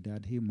them. Hey,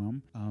 Dad. Hey,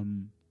 Mom.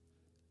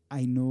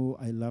 I know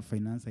I love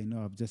finance. I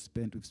know we've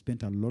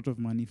spent a lot of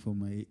money for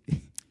my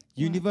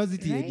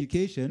university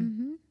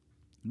education.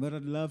 But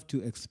I'd love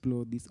to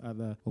explore this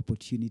other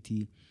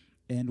opportunity.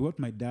 And what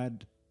my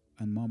dad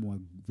and mom were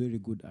very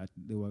good at,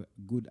 they were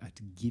good at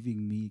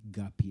giving me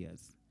gap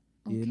years.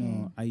 Okay. You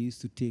know, I used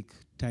to take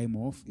time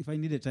off. If I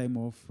needed time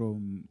off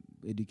from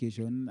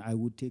education, I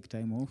would take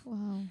time off.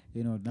 Wow.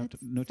 You know,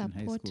 not in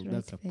high school. Right,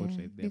 that's support there.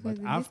 right there. Because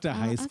but after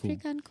high school.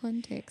 African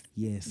context.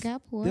 Yes.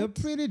 Gap what? They're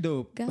pretty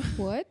dope. Gap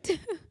what?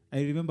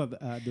 I remember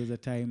there was a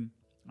time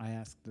I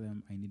asked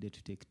them I needed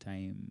to take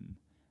time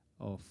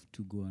off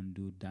to go and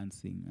do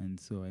dancing, and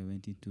so I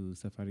went into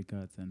Safari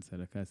Cats and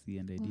Sarakasi,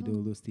 and I did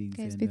all those things.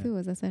 Guys, Pethu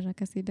was a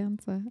Sarakasi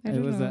dancer. I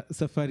was know. a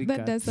Safari That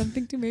Cats. does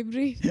something to my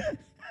brain.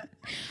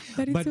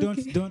 But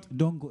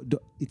don't go.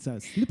 It's a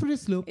slippery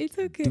slope. It's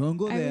okay. Don't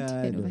go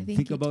there. Don't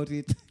think about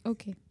it.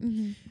 Okay.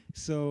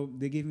 So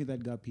they gave me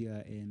that gap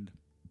year, and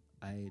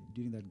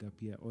during that gap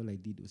year, all I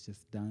did was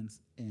just dance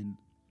and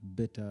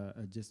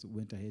just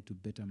went ahead to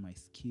better my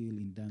skill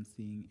in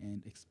dancing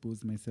and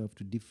expose myself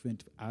to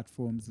different art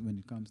forms when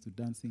it comes to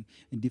dancing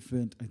and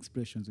different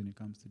expressions when it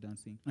comes to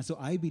dancing. And so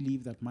I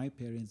believe that my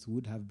parents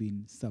would have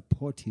been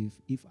supportive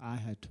if I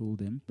had told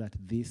them that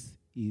this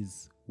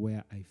is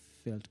where I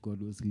felt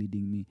God was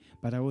leading me,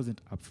 but I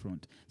wasn't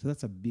upfront. So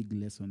that's a big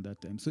lesson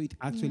that time. So it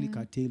actually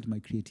curtailed my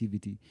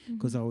creativity,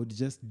 because I would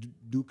just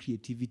do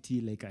creativity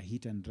like a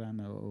hit and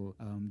run or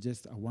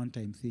just a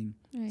one-time thing,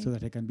 so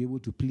that I can be able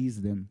to please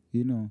them,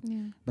 you know.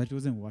 Yeah. But it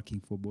wasn't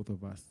working for both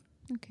of us.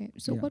 Okay.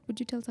 So what would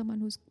you tell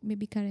someone who's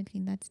maybe currently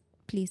in that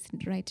place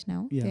right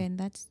now? Yeah. They're in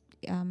that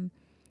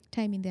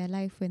time in their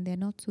life when they're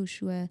not so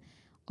sure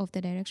of the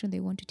direction they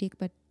want to take,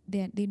 but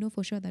they know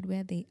for sure that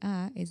where they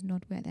are is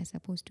not where they're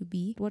supposed to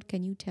be. What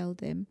can you tell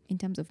them in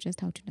terms of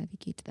just how to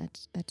navigate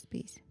that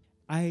space?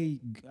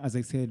 As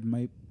I said,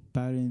 my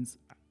parents,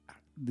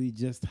 they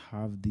just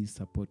have this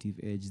supportive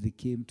edge. They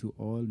came to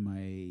all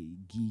my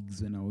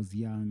gigs when I was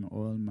young,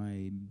 all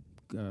my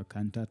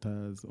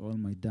cantatas, all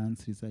my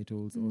dance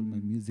recitals, all my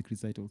music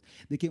recitals.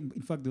 They came.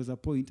 In fact, there was a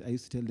point I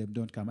used to tell them,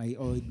 "Don't come." I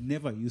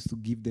never used to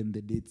give them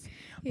the dates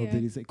of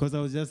the recital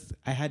because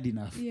I had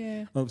enough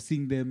of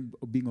seeing them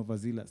being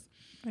overzealous.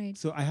 Right.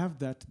 So I have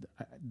that.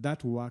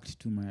 That worked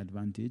to my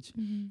advantage.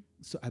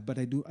 So, but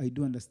I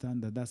do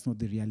understand that that's not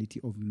the reality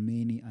of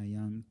many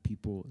young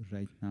people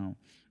right now.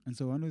 And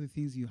so one of the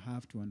things you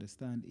have to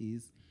understand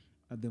is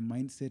the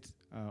mindset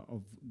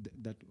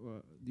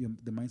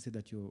the mindset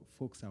that your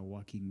folks are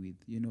working with.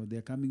 You know,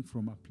 they're coming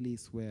from a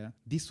place where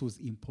this was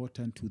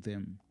important to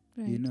them.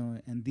 Right. You know,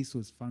 and this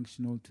was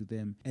functional to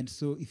them. And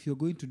so if you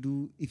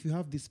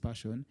have this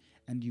passion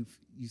and you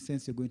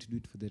sense you're going to do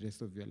it for the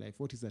rest of your life,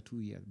 what is a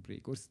 2-year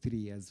break? What's 3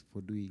 years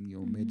for doing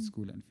your med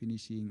school and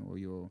finishing or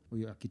your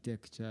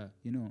architecture?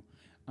 You know,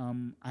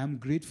 I'm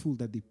grateful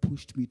that they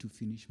pushed me to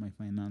finish my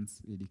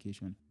finance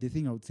education. The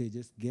thing I would say,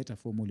 just get a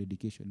formal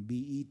education,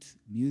 be it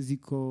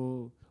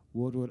musical,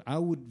 what I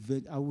would,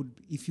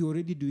 if you're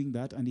already doing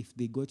that, and if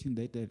they got you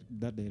in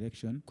that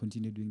direction,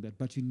 continue doing that.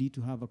 But you need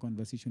to have a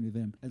conversation with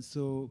them. And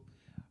so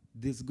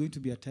there's going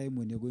to be a time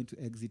when you're going to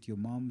exit your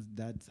mom's,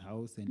 dad's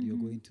house, and you're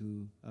going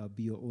to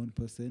be your own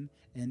person.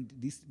 And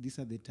these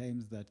are the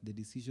times that the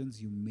decisions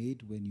you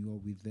made when you are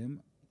with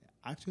them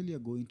actually are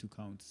going to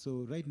count.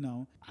 So right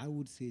now, I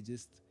would say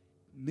just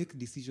make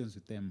decisions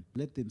with them.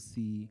 Let them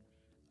see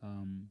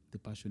the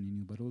passion in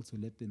you, but also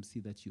let them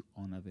see that you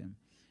honor them.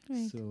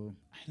 Right. So,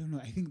 I don't know.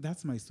 I think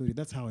that's my story.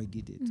 That's how I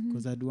did it.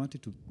 Because I'd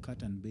wanted to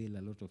cut and bail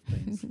a lot of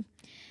times.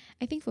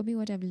 I think for me,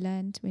 what I've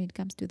learned when it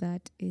comes to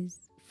that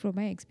is, from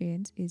my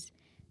experience, is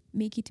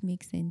make it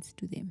make sense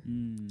to them.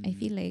 I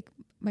feel like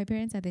my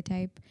parents are the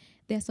type,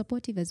 they're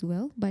supportive as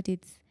well, but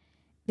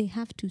they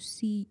have to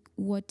see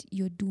what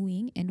you're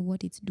doing and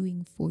what it's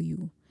doing for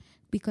you.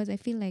 Because I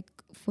feel like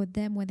for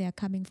them, where they are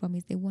coming from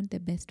is they want the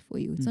best for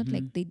you. It's not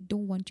like they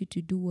don't want you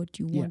to do what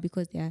you want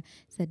because they are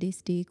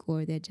sadistic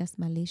or they're just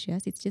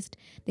malicious. It's just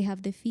they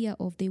have the fear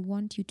of they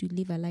want you to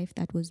live a life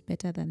that was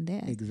better than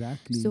theirs.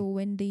 Exactly. So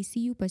when they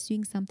see you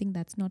pursuing something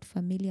that's not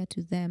familiar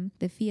to them,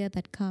 the fear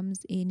that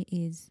comes in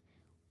is,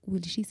 will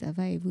she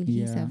survive? Will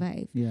he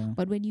survive? Yeah.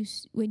 But when you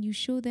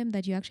show them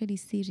that you're actually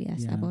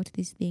serious about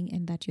this thing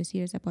and that you're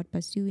serious about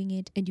pursuing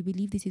it and you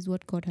believe this is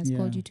what God has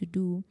called you to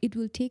do, it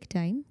will take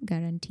time,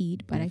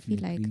 guaranteed. But Definitely.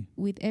 I feel like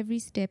with every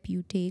step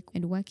you take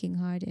and working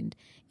hard and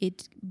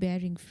it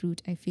bearing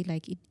fruit, I feel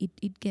like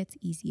it gets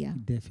easier.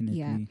 Definitely.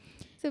 Yeah.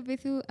 So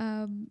Bethu,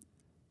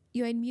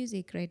 you're in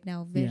music right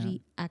now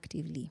very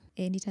actively.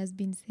 And it has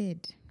been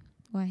said,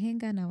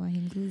 wahenga na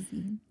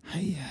wahenguzi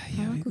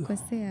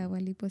hawakukosea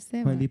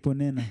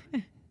waliponena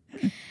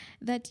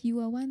that you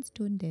were once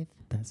tone deaf.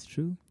 That's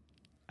true.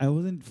 I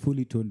wasn't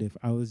fully tone deaf.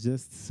 I was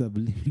just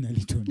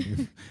subliminally tone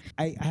deaf.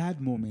 I had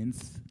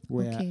moments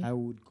where I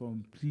would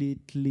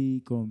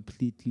completely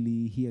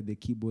hear the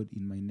keyboard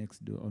in my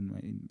next door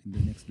in the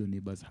next door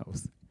neighbor's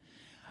house.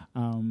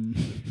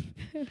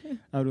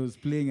 I was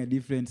playing a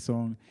different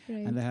song,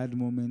 and I had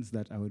moments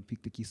that I would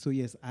pick the key. So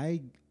yes, I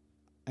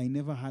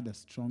never had a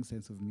strong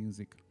sense of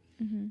music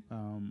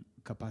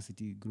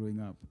capacity growing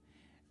up,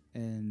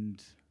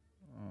 and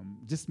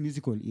just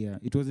musical ear.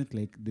 It wasn't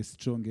like the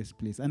strongest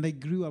place, and I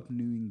grew up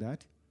knowing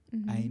that.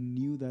 I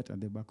knew that at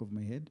the back of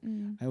my head.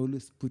 I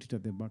always put it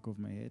at the back of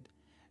my head,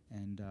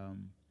 and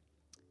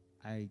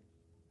I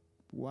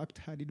worked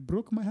hard. It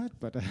broke my heart,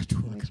 but I had to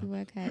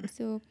work hard.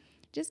 So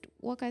just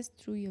walk us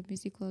through your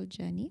musical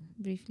journey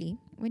briefly.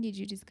 When did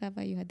you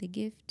discover you had the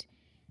gift?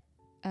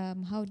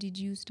 How did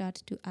you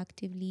start to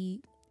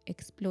actively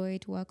explore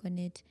it, work on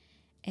it,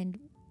 and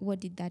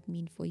what did that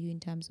mean for you in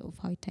terms of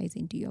how it ties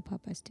into your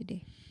purpose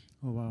today?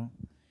 Oh, wow.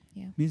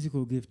 Yeah.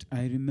 Musical gift.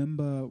 I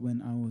remember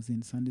when I was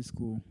in Sunday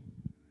school,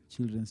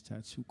 children's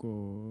church,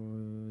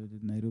 huko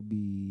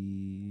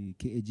Nairobi,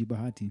 KAG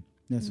Bahati.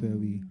 That's where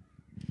we...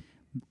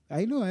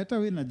 I know, hata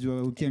we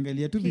najua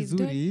ukiangalia tu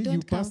vizuri, you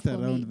passed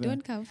around there.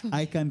 Don't come for me.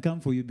 I can come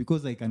for you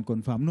because I can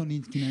confirm. No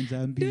need kina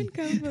Njambi. Don't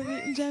come for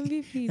me.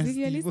 Njambi, please. If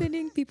you're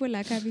listening, people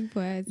are coming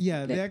for us.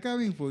 Yeah, they are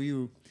coming for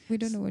you. We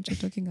don't know what you're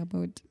talking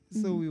about.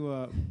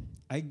 So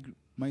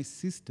my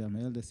sister,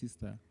 my elder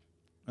sister,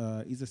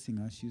 is a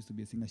singer. She used to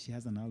be a singer. She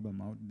has an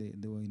album out.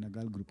 They were in a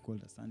girl group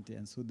called Asante,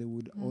 and so they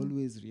would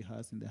always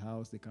rehearse in the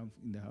house. They come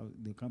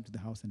to the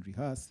house and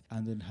rehearse,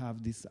 and then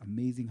have these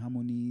amazing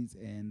harmonies.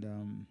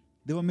 And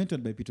they were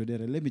mentored by Pito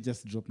Dera. Let me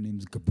just drop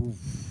names. Kaboof.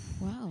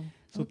 Wow.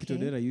 So Pito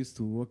Dera used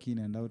to walk in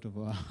and out of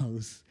our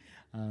house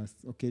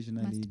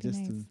occasionally,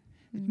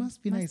 it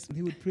must be nice.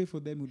 He would pray for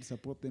them, he would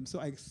support them. So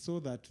I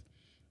saw that.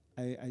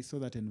 I saw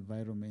that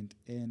environment,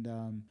 and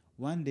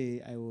one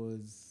day I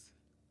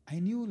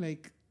knew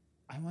like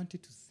I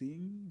wanted to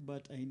sing,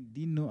 but I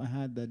didn't know I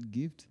had that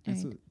gift. Right. And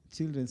so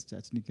children's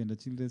church,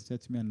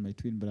 me and my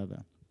twin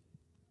brother.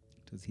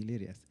 It was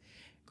hilarious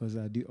because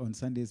on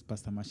Sundays,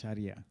 Pastor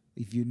Masharia.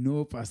 If you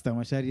know Pastor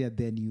Masharia,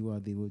 then you are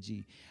the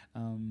OG.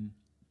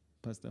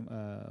 Pastor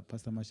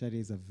Macharia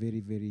is a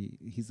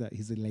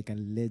he's like a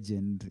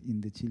legend in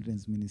the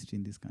children's ministry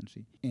in this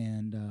country.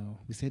 And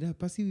we said,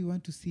 Pasi, we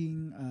want to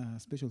sing a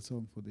special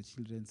song for the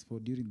children's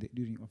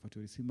during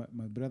offertory. So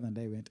my brother and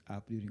I went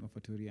up during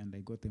offertory, and I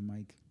got the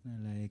mic.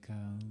 And I'm like,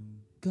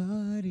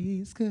 God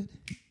is good.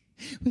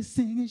 We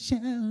sing and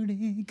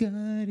shouting,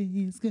 God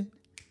is good.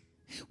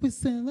 We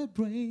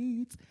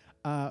celebrate.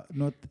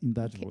 Not in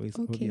that voice,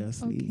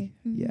 obviously. Okay.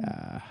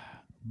 Yeah.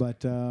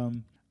 But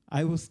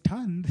I was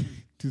stunned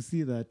to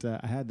see that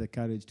I had the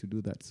courage to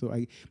do that. So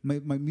my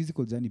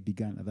musical journey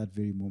began at that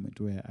very moment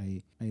where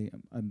I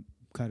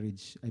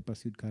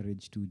pursued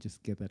courage to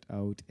just get that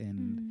out,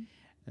 and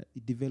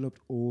it developed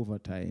over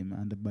time.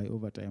 And by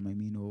over time, I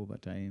mean over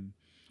time.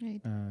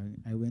 Right.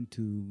 I went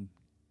to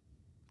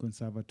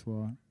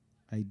conservatoire.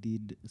 I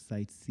did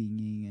sight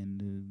singing,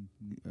 and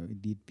I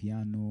did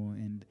piano,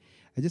 and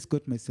I just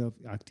got myself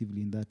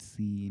actively in that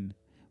scene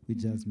with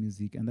jazz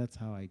music, and that's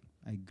how I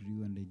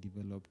grew and I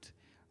developed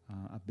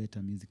a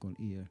better musical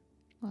ear.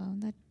 Wow,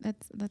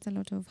 that's a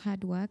lot of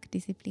hard work,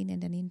 discipline,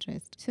 and an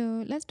interest.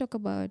 So let's talk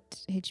about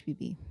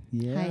HPB.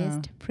 Yeah.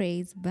 Highest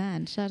Praise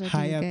Band. Shout out to you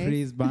Higher guys.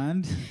 Praise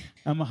Band.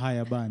 I'm a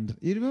higher band.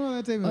 You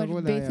remember that time Or I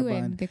called higher Bethu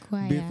band? and the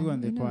choir. Bethu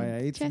and the You know, choir.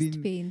 It's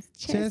been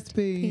chest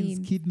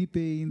pains. kidney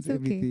pains, It's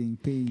okay.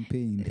 everything.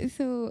 Pain.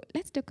 So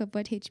let's talk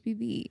about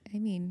HPB. I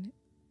mean,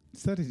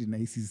 Started in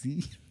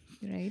ICC.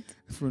 right?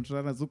 Front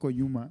runners huko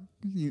nyuma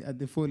at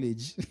the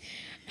foliage.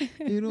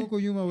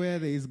 Huko nyuma where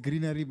there is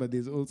greenery, but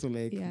there's also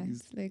like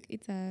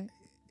It's a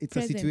it's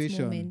a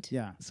situation. moment.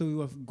 Yeah. So we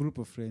were a group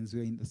of friends.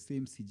 We were in the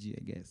same CG,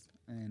 I guess.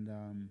 And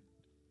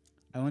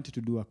I wanted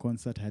to do a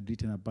concert. I had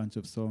written a bunch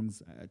of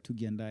songs.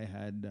 Tugi and I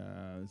had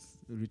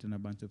written a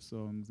bunch of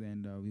songs,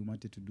 and we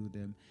wanted to do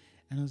them.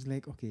 And I was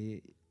like,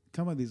 okay,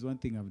 come on, there's one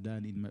thing I've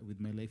done with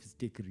my life is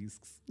take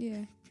risks.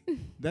 Yeah.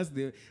 That's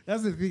the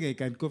thing I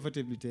can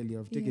comfortably tell you.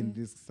 I've taken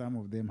risks. Some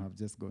of them have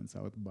just gone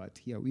south, but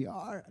here we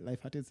are,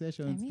 Life-Hearted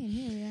Sessions. I mean,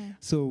 here we are.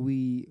 So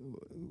we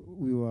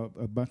were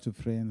a bunch of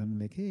friends. I'm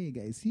like, hey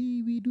guys,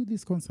 see, we do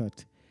this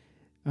concert.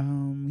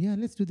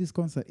 Let's do this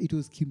concert. It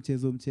was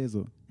Kimchezo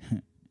Mchezo.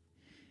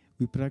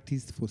 We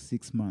practiced for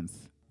 6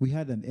 months. We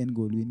had an end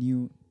goal. We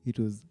knew it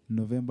was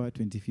November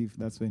 25th.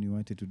 That's when we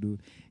wanted to do.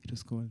 It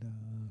was called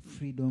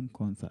Freedom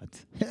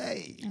Concert.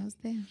 Hey! I was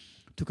there.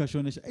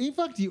 In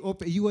fact,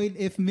 you were in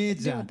F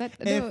major.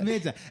 F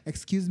major.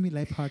 Excuse me,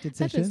 Life-Hearted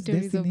Sessions. That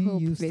was Stories Destiny of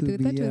Hope. used to be,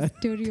 That was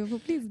Story of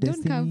Hope. Please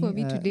don't come for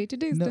me today.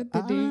 Today is not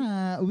the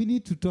day. We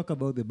need to talk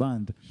about the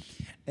band.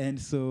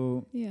 And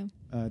so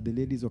the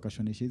ladies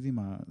wakashonesha hizi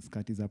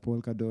skati za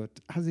polka dot.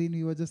 As in,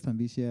 we were just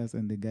ambitious,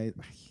 and the guys,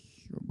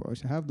 oh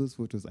gosh, I have those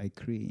photos. I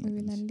cringe. We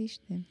will unleash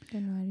them.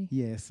 Don't worry.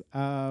 Yes.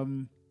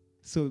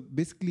 So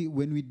basically,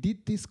 when we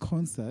did this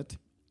concert,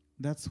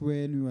 that's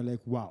when we were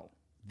like, wow,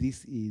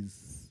 this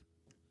is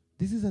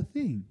a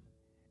thing.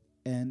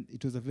 And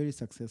it was a very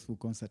successful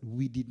concert.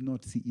 We did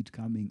not see it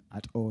coming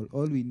at all.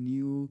 All we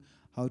knew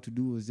how to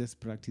do was just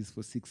practice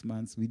for 6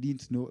 months. We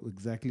didn't know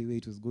exactly where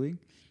it was going,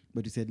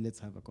 but we said, let's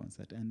have a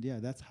concert. And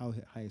that's how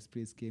Highest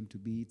Praise came to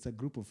be. It's a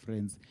group of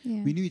friends.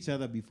 Yeah. We knew each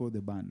other before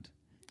the band,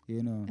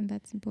 And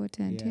that's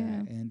important,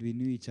 yeah. And we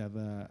knew each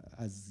other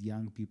as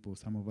young people.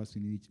 Some of us,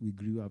 we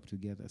grew up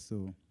together.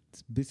 So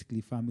it's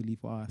basically family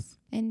for us.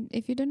 And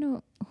if you don't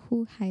know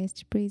who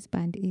Highest Praise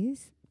Band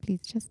is,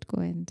 please just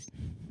go and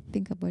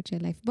think about your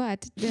life.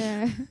 But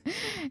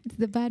it's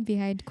the band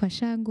behind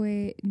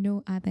Kwashangwe,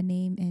 No Other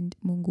Name, and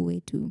Mungu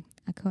Wetu.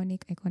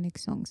 Iconic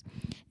songs.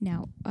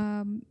 Now,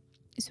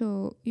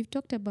 so you've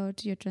talked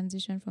about your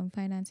transition from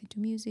finance into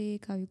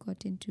music, how you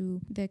got into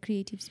the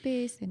creative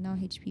space, and now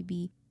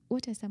HPB.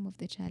 What are some of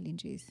the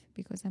challenges?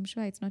 Because I'm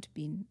sure it's not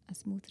been a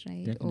smooth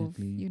ride.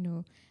 Definitely.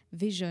 Of,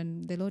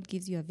 vision. The Lord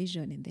gives you a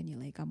vision, and then you're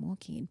like, I'm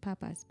walking in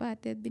purpose.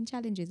 But there have been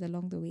challenges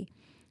along the way.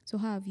 So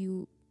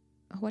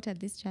what are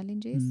these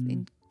challenges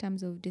in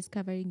terms of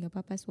discovering your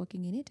purpose,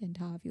 walking in it, and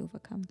how have you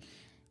overcome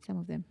some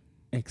of them?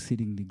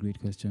 Exceedingly great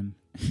question.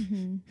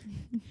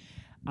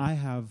 I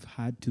have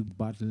had to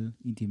battle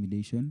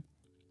intimidation,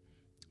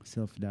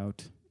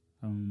 self-doubt.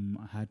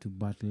 I had to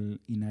battle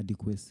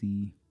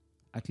inadequacy,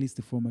 at least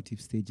the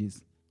formative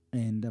stages.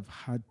 And I've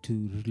had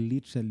to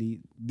literally,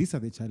 these are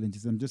the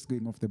challenges. I'm just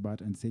going off the bat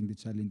and saying the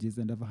challenges.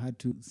 And I've had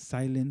to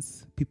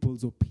silence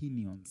people's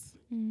opinions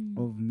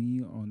of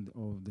me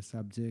of the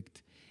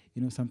subject.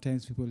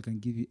 Sometimes people can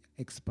give you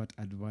expert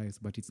advice,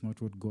 but it's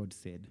not what God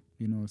said.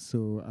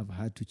 So I've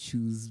had to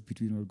choose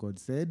between what God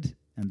said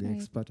and the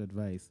expert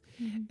advice.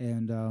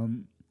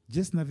 And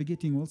just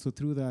navigating also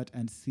through that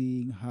and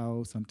seeing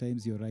how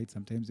sometimes you're right,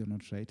 sometimes you're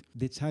not right.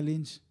 The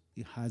challenge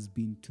has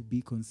been to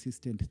be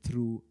consistent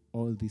through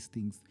all these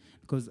things,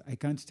 because I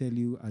can't tell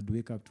you I'd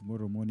wake up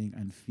tomorrow morning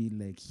and feel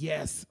like,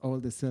 yes, all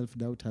the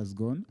self-doubt has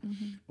gone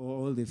or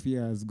all the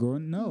fear has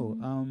gone.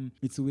 No,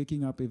 it's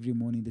waking up every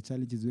morning. The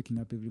challenge is waking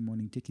up every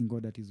morning, taking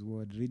God at his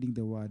word, reading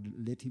the word,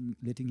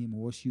 letting him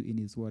wash you in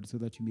his word, so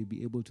that you may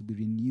be able to be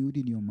renewed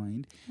in your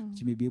mind, that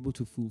you may be able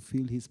to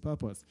fulfill his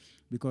purpose.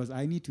 Because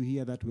I need to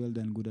hear that well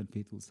done, good and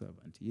faithful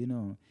servant.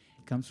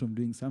 It comes from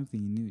doing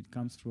something new. It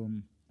comes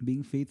from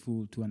being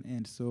faithful to an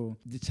end. So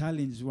the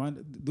challenge,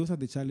 those are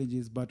the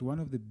challenges, but one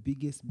of the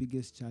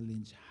biggest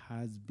challenge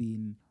has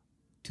been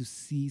to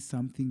see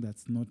something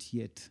that's not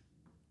yet,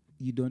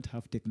 you don't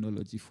have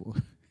technology for.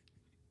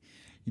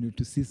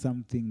 To see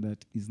something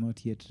that is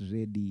not yet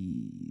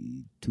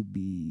ready to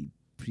be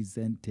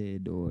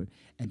presented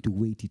and to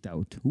wait it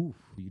out. Ooh,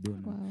 you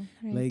don't know. Wow,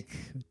 right. Like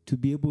to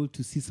be able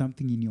to see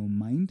something in your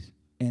mind,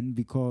 and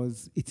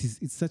because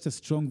it's such a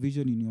strong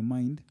vision in your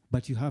mind,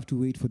 but you have to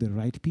wait for the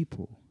right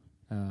people.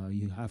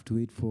 You have to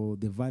wait for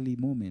the valley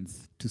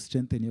moments to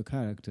strengthen your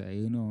character.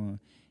 You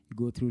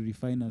go through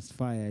refiner's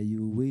fire.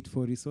 You wait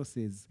for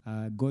resources.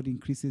 God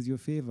increases your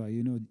favor.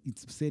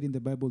 It's said in the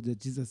Bible that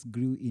Jesus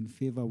grew in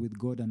favor with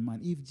God and man.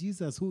 If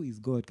Jesus, who is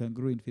God, can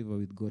grow in favor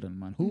with God and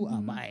man, who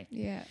am I?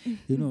 Yeah.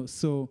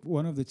 So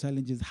one of the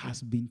challenges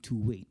has been to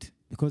wait.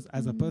 Because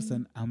as a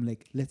person, I'm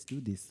like, let's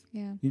do this.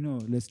 Yeah.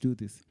 Let's do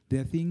this.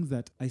 There are things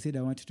that I said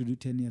I wanted to do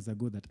 10 years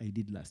ago that I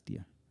did last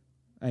year.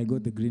 I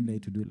got the green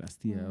light to do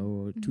last year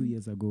or 2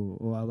 years ago,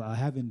 or I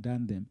haven't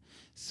done them.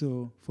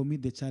 So for me,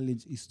 the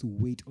challenge is to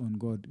wait on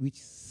God, which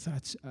is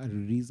such a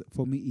reason.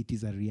 For me, it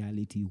is a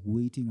reality,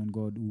 waiting on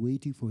God,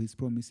 waiting for his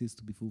promises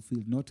to be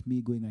fulfilled, not me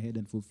going ahead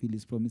and fulfill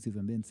his promises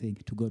and then saying,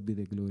 to God be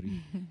the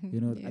glory.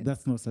 Yes.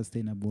 That's not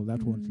sustainable.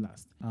 That won't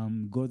last.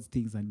 God's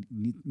things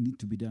need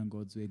to be done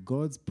God's way.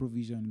 God's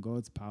provision,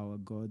 God's power,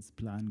 God's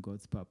plan,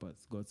 God's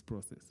purpose, God's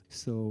process.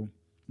 So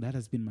that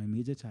has been my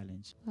major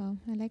challenge. Wow,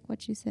 I like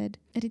what you said.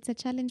 That it's a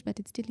challenge, but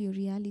it's still your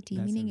reality.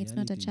 That's meaning a it's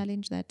not a reality.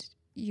 challenge that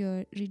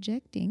you're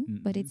rejecting,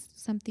 but it's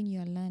something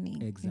you're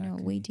learning.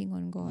 Exactly. Waiting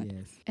on God.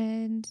 Yes.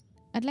 And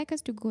I'd like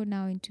us to go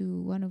now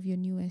into one of your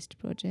newest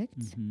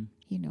projects.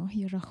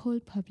 You're a whole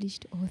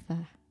published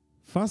author.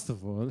 First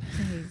of all,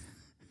 Guys,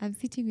 I'm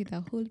sitting with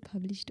a whole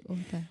published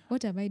author.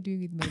 What am I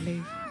doing with my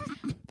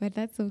life? But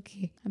that's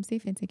okay. I'm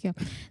safe and secure.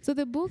 So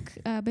the book,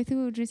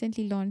 Bethu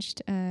recently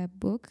launched a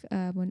book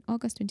on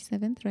August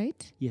 27th,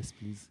 right? yes,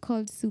 please.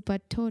 Called Super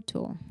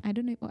Toto. I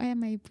don't know. Why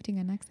am I putting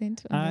an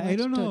accent on the I word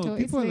don't know. Toto?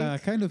 People It's are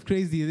kind of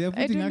crazy. They're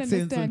I putting don't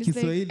accents on understand. It's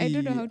Kiswahili. I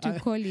don't know how to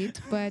call it,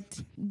 but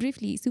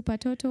briefly, Super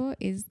Toto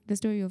is the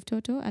story of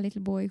Toto, a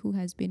little boy who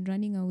has been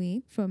running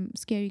away from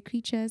scary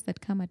creatures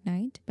that come at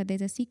night. But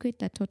there's a secret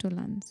that Toto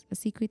learns, a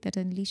secret that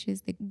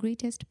unleashes the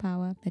greatest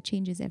power that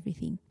changes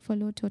everything.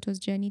 Follow Toto's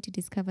journey to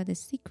discover the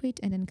secret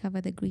and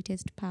uncover the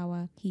greatest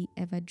power he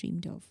ever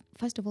dreamed of.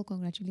 First of all,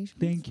 congratulations.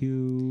 Thank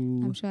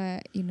you. I'm sure,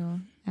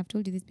 I've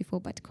told you this before,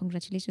 but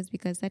congratulations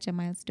because such a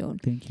milestone.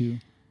 Thank you.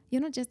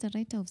 You're not just a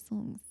writer of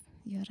songs.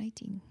 You're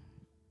writing.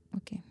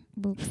 Okay,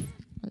 books.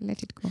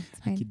 Let it go. It's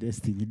fine.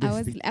 Destiny.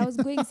 I was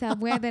going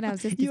somewhere, then I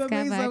was just You were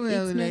discovered going somewhere,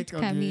 it's not like,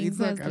 okay, coming. it's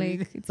So I not was coming.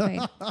 like, it's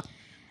fine.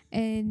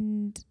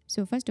 And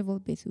so first of all,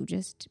 Bethu,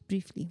 just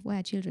briefly, why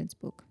a children's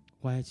book?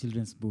 Why a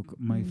children's book?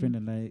 My friend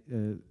and I,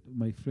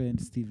 my friend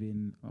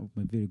Stephen,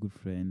 my very good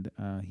friend,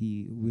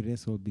 we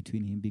wrestled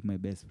between him being my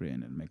best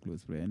friend and my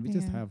close friend. We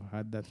just have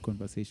had that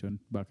conversation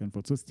back and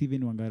forth. So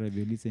Stephen Wangara, if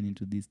you're listening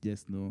to this,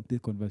 just know the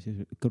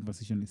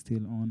conversation is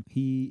still on.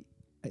 He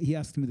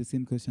asked me the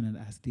same question and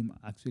asked him,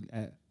 actually,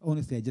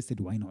 honestly, I just said,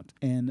 why not?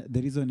 And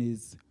the reason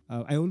is,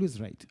 I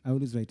always write.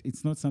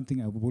 It's not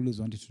something I've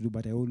always wanted to do,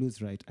 but I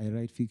always write. I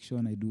write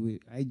fiction, I do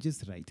it. I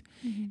just write.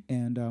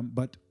 And,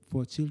 but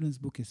for a children's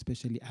book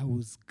especially, I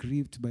was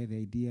grieved by the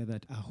idea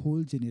that a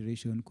whole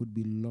generation could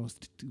be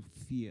lost to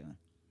fear,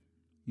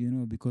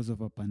 because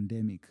of a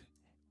pandemic.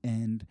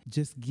 And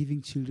just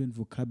giving children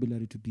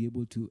vocabulary to be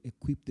able to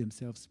equip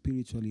themselves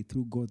spiritually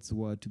through God's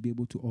word, to be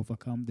able to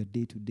overcome the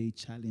day-to-day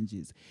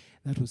challenges.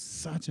 That was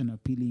such an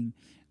appealing,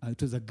 it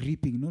was a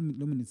gripping, not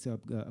when it's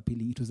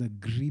appealing, it was a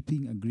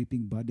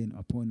gripping burden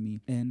upon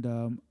me. And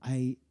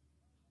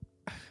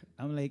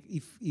I'm like,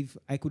 if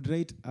I could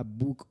write a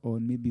book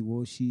on maybe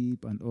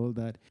worship and all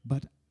that,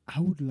 but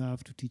I would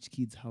love to teach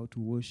kids how to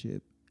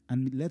worship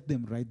and let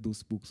them write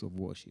those books of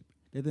worship.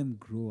 Let them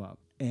grow up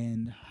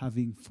and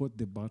having fought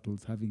the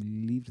battles,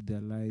 having lived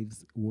their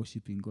lives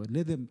worshiping God.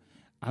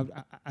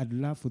 I'd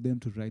love for them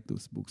to write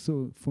those books.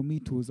 So for me,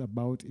 it was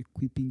about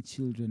equipping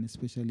children,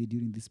 especially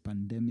during this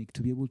pandemic,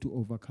 to be able to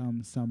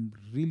overcome some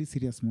really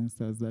serious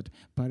monsters that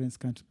parents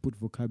can't put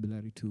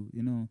vocabulary to,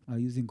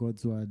 using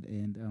God's word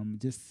and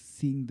just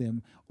seeing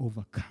them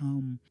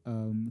overcome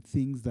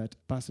things that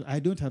I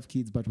don't have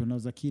kids, but when I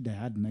was a kid, I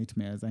had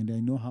nightmares and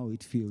I know how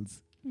it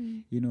feels.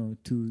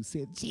 To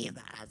say Jesus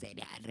in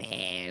your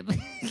name.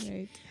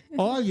 Right.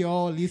 All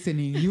y'all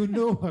listening, you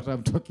know what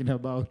I'm talking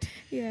about.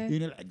 Yeah.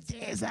 Like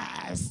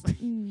Jesus.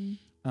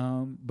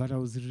 But I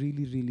was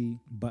really, really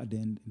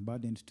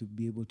burdened to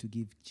be able to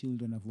give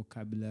children a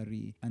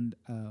vocabulary and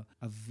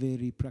a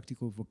very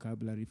practical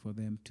vocabulary for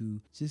them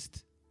to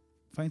just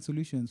find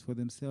solutions for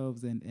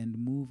themselves and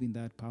move in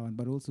that power,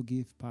 but also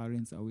give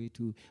parents a way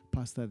to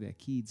pastor their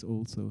kids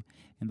also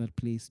in that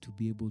place to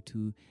be able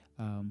to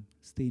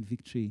stay in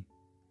victory.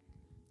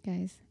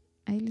 Guys,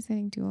 are you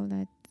listening to all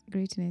that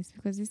greatness?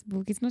 Because this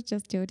book is not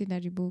just your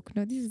ordinary book.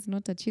 No, this is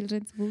not a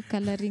children's book,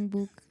 coloring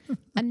book.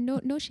 And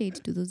no shade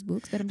to those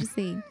books, but I'm just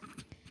saying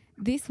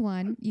this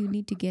one you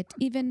need to get,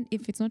 even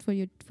if it's not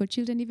for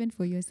children, even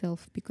for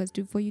yourself, because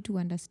for you to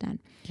understand.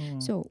 Oh, wow.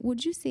 So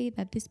would you say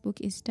that this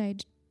book is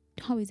tied,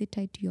 how is it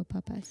tied to your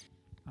purpose?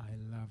 I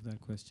love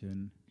that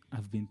question.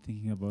 I've been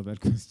thinking about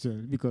that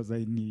question because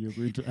I knew you were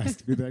going to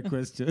ask me that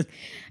question.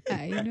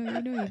 You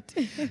know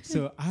it.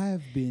 So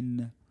I've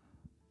been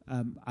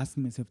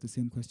asking myself the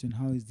same question: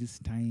 how is this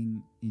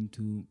tying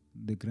into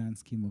the grand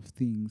scheme of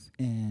things?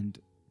 And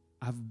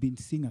I've been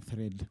seeing a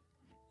thread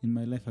in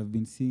my life. I've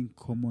been seeing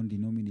common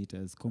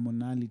denominators,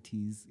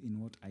 commonalities in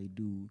what I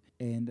do.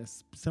 And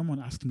someone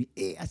asked me,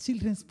 "Hey, a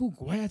children's book?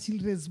 Why a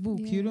children's book?"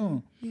 You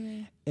know.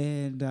 Yeah.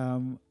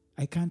 And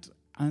I can't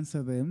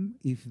answer them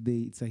if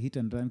it's a hit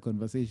and run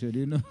conversation.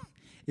 You know,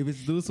 if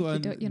it's those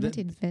ones, You're not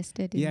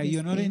invested. In yeah, this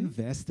you're not thing.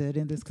 invested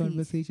in this Please.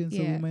 conversation, so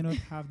Yeah. we might not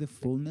have the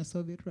fullness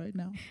of it right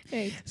now.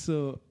 Right.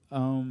 So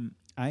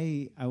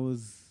I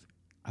was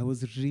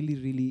really,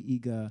 really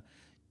eager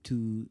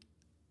to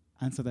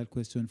answer that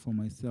question for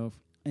myself,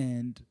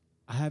 and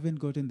I haven't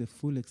gotten the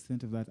full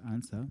extent of that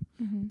answer,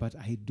 Mm-hmm. but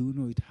I do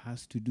know it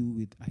has to do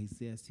with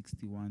Isaiah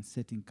 61,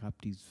 setting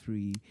captives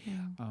free,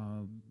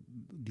 Wow.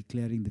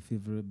 declaring the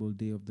favorable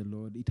day of the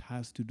Lord. It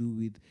has to do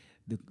with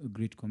the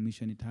Great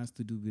Commission. It has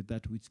to do with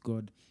that which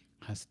God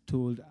has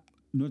told,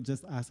 not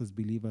just us as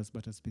believers,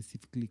 but has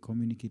specifically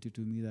communicated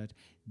to me that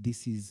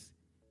this is,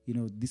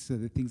 these are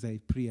the things I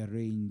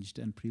pre-arranged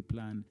and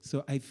pre-planned.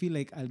 So I feel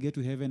like I'll get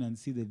to heaven and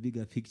see the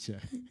bigger picture.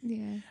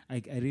 Yeah.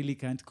 I really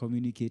can't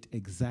communicate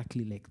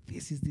exactly like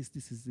this is this.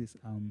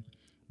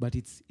 But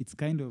it's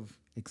kind of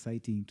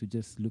exciting to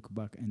just look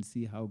back and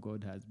see how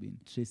God has been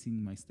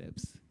tracing my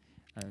steps,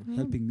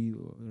 helping me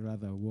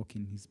rather walk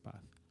in His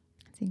path.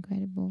 It's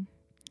incredible.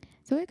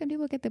 So where can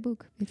people get the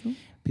book, Beto?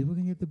 People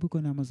can get the book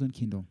on Amazon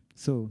Kindle.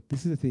 So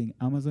this is the thing: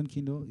 Amazon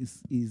Kindle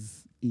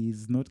is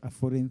not a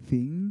foreign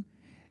thing.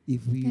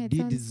 If we Yeah, it did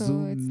sounds so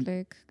Zoom, it's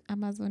like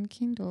Amazon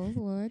Kindle.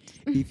 What?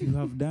 if you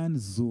have done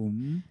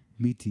Zoom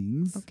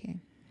meetings, Okay.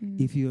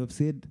 if you have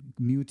said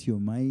mute your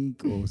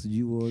mic or what,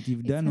 you've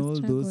It's done a all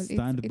struggle. those It's a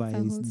standby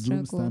whole Zoom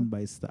struggle.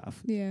 standby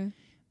stuff, Yeah.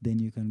 then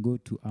you can go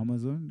to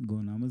Amazon, go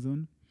on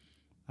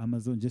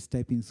Amazon, just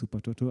type in Super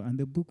Toto, and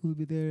the book will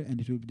be there,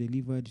 and it will be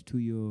delivered to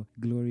your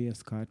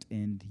glorious cart,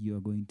 and you are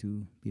going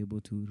to be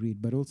able to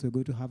read. But also, we're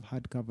going to have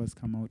hardcovers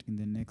come out in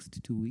the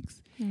next 2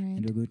 weeks, All right.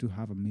 and we're going to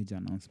have a major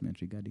announcement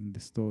regarding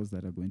the stores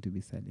that are going to be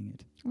selling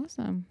it.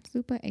 Awesome.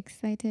 Super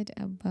excited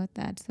about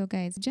that. So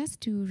guys, just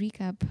to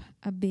recap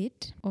a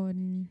bit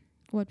on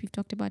what we've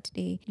talked about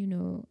today,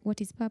 what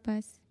is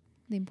purpose,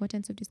 the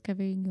importance of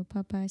discovering your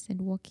purpose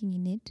and walking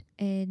in it.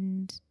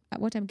 And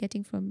what I'm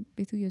getting from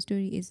through your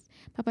story is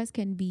purpose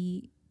can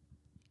be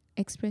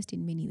expressed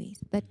in many ways.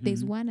 That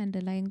there's one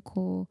underlying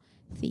core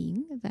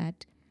thing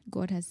that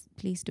God has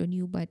placed on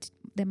you, but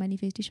the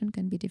manifestation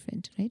can be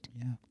different, right?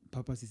 Yeah,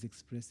 purpose is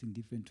expressed in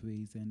different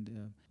ways, and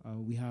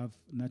we have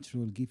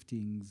natural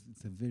giftings.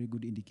 It's a very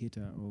good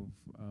indicator of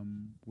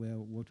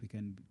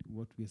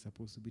what we're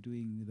supposed to be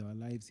doing with our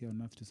lives here on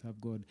earth to serve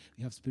God.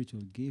 We have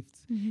spiritual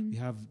gifts. Mm-hmm. We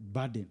have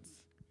burdens.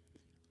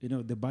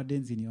 The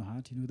burdens in your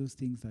heart. Those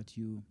things that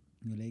you're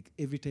like,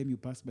 every time you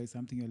pass by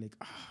something, you're like,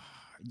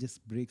 it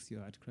just breaks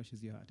your heart,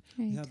 crushes your heart.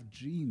 Right. You have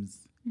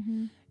dreams.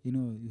 Mm-hmm.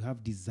 You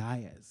have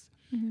desires.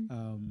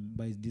 Mm-hmm.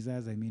 By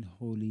desires, I mean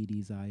holy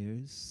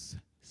desires,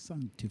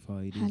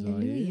 sanctified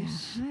Hallelujah.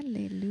 desires.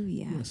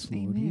 Hallelujah. Yes,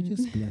 Lord, Amen. we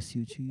just bless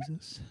you,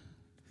 Jesus.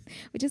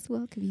 We just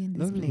welcome you in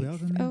this Lord, place. we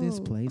welcome you in this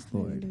Oh, place,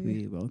 Lord.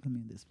 hallelujah. We welcome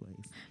you in this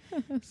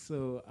place.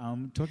 So,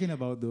 talking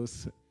about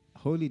those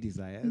holy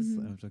desires,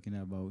 I'm talking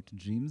about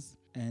dreams.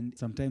 And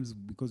sometimes,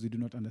 because we do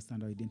not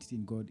understand our identity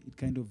in God, it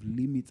kind of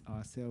limits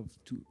ourselves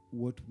to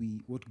what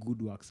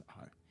good works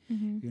are.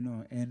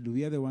 And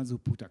we are the ones who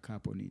put a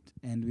cap on it,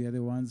 and we are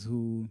the ones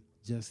who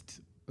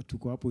just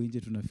tuko hapo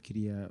nje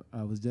tunafikiria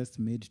I was just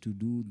made to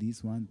do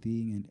this one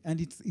thing,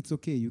 and it's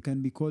okay, you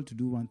can be called to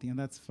do one thing, and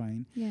that's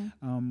fine. Yeah.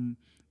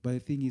 But the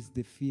thing is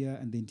the fear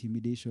and the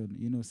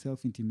intimidation,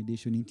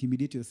 self-intimidation.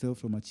 Intimidate yourself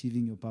from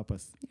achieving your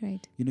purpose.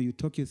 Right. You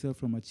talk yourself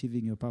from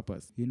achieving your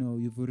purpose.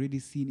 You've already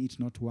seen it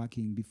not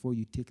working before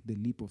you take the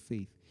leap of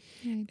faith.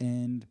 Right.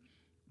 And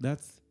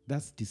that's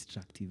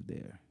destructive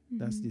there.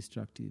 That's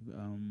destructive.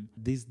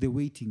 There's the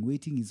waiting.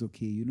 Waiting is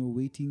okay.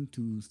 Waiting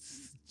to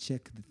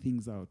check the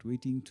things out.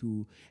 Waiting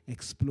to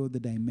explore the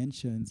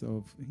dimensions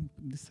of.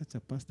 This is such a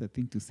pastor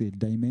thing to say.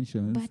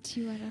 Dimensions. But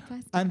you are a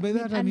pastor. And by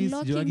that I mean,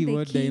 unlocking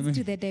the keys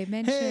to the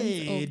dimensions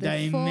hey, of the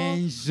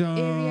dimensions. 4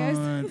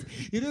 areas.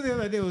 The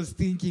other day I was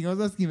thinking, I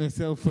was asking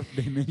myself what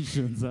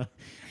dimensions are.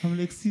 I'm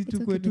like, see, It's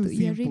too okay, too but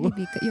you're simple.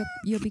 really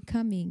you're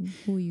becoming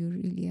who you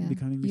really are.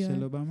 Becoming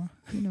Michelle Obama?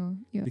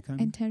 You're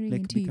Becoming- entering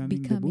like into you becoming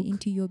the becoming, book?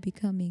 into your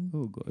becoming.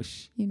 Oh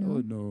gosh. You know?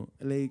 Oh no.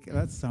 Like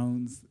that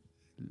sounds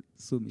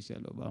so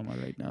Michelle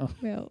Obama right now.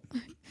 Well,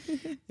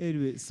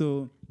 Anyway,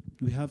 so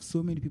we have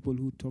so many people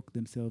who talk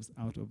themselves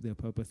out of their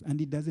purpose,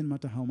 and it doesn't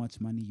matter how much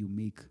money you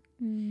make.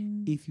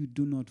 If you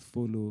do not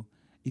follow,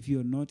 if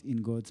you're not in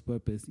God's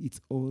purpose,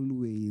 it's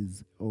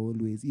always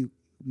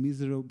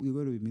miserable. You're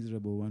going to be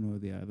miserable one or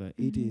the other.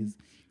 It is.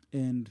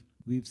 And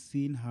we've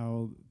seen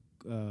how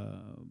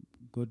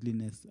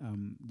godliness,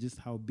 just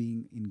how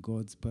being in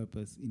God's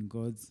purpose, in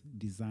God's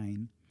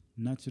design,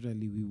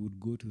 naturally we would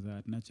go to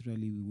that.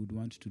 Naturally we would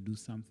want to do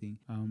something.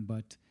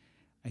 But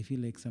I feel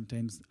like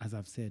sometimes, as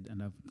I've said,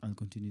 and I'll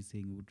continue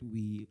saying,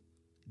 we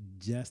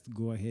just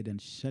go ahead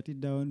and shut it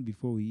down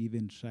before we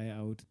even try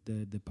out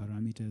the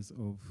parameters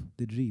of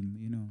the dream,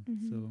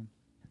 So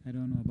I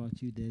don't know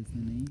about you,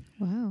 Desney.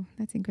 Wow,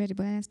 that's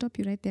incredible. And I'll stop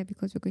you right there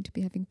because we're going to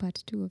be having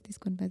part 2 of this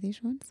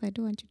conversation. So I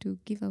don't want you to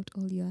give out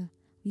all your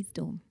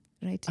wisdom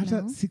right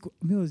now.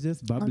 Me was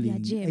just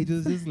bubbling. It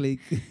was just like...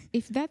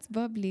 If that's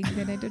bubbling,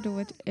 then I don't know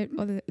what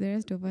all the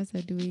rest of us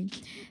are doing.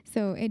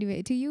 So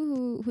anyway, to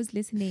you who's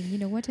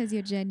listening, what has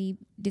your journey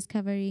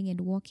discovering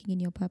and walking in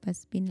your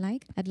purpose been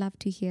like? I'd love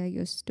to hear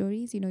your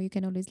stories. You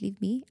can always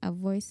leave me a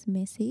voice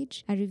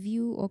message, a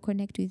review, or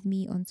connect with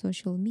me on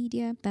social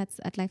media. That's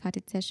at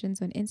Lifehearted Sessions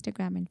on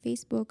Instagram and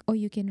Facebook, or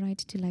you can write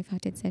to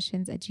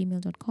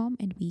lifeheartedsessions@gmail.com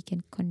and we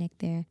can connect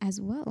there as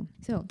well.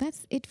 So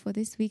that's it for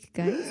this week,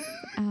 guys.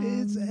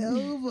 It's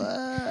over.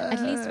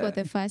 At least for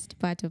the first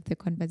part of the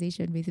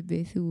conversation with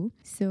Bethu.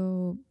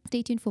 So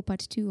stay tuned for part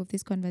 2 of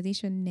this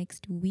conversation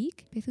next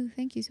week. Bethu,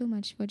 thank you so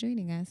much for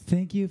joining us.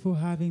 Thank you for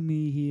having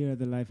me here at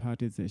the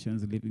Lifehearted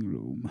Sessions living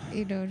room.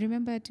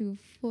 Remember to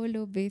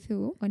follow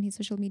Bethu on his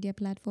social media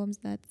platforms.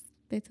 That's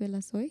Bethu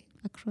Elasoy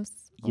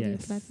across all your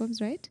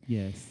platforms, right?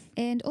 Yes.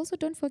 And also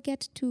don't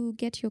forget to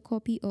get your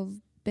copy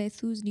of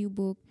Bethu's new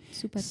book,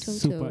 Super Toto.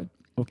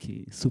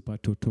 Super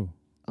Toto.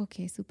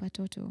 Okay, Super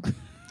Toto.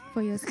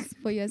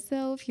 For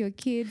yourself, your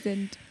kids,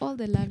 and all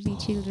the lovely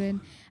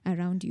children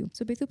around you.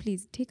 So Bethu,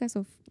 please take us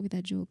off with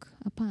a joke,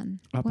 a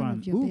pun. One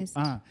of your best.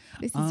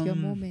 This is your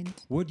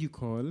moment. What do you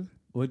call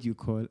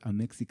a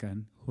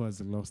Mexican who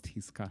has lost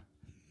his car?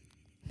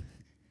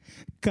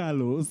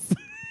 Carlos.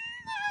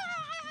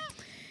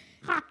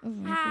 Oh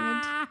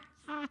my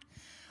God.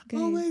 Guys,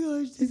 oh my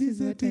gosh, this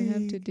is what I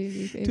have to deal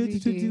with every day.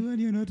 2021,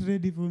 you're not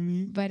ready for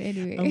me. But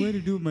anyway, I'm going to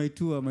do my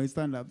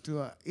stand-up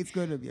tour. It's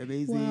going to be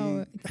amazing.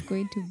 Wow, it's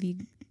going to be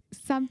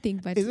something,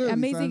 but It's gonna be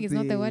amazing is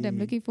not the word I'm something.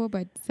 looking for,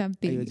 but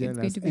something. It's going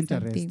to be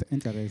something.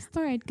 Interest.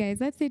 All right, guys,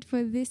 that's it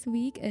for this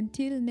week.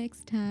 Until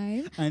next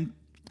time. And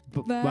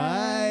Bye.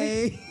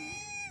 bye.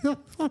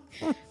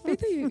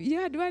 Bethu, you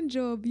had one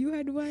job.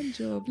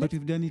 But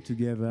we've done it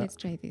together. Let's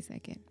try this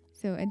again.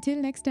 So until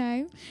next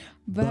time,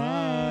 bye.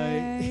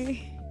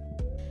 Bye.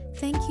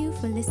 Thank you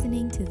for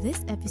listening to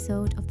this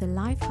episode of the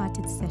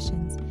Lifehearted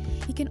Sessions.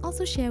 You can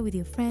also share with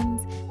your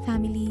friends,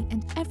 family,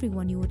 and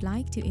everyone you would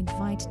like to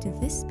invite to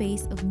this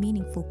space of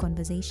meaningful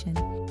conversation.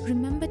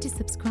 Remember to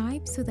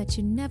subscribe so that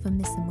you never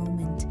miss a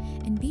moment,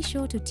 and be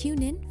sure to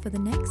tune in for the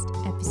next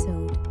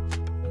episode.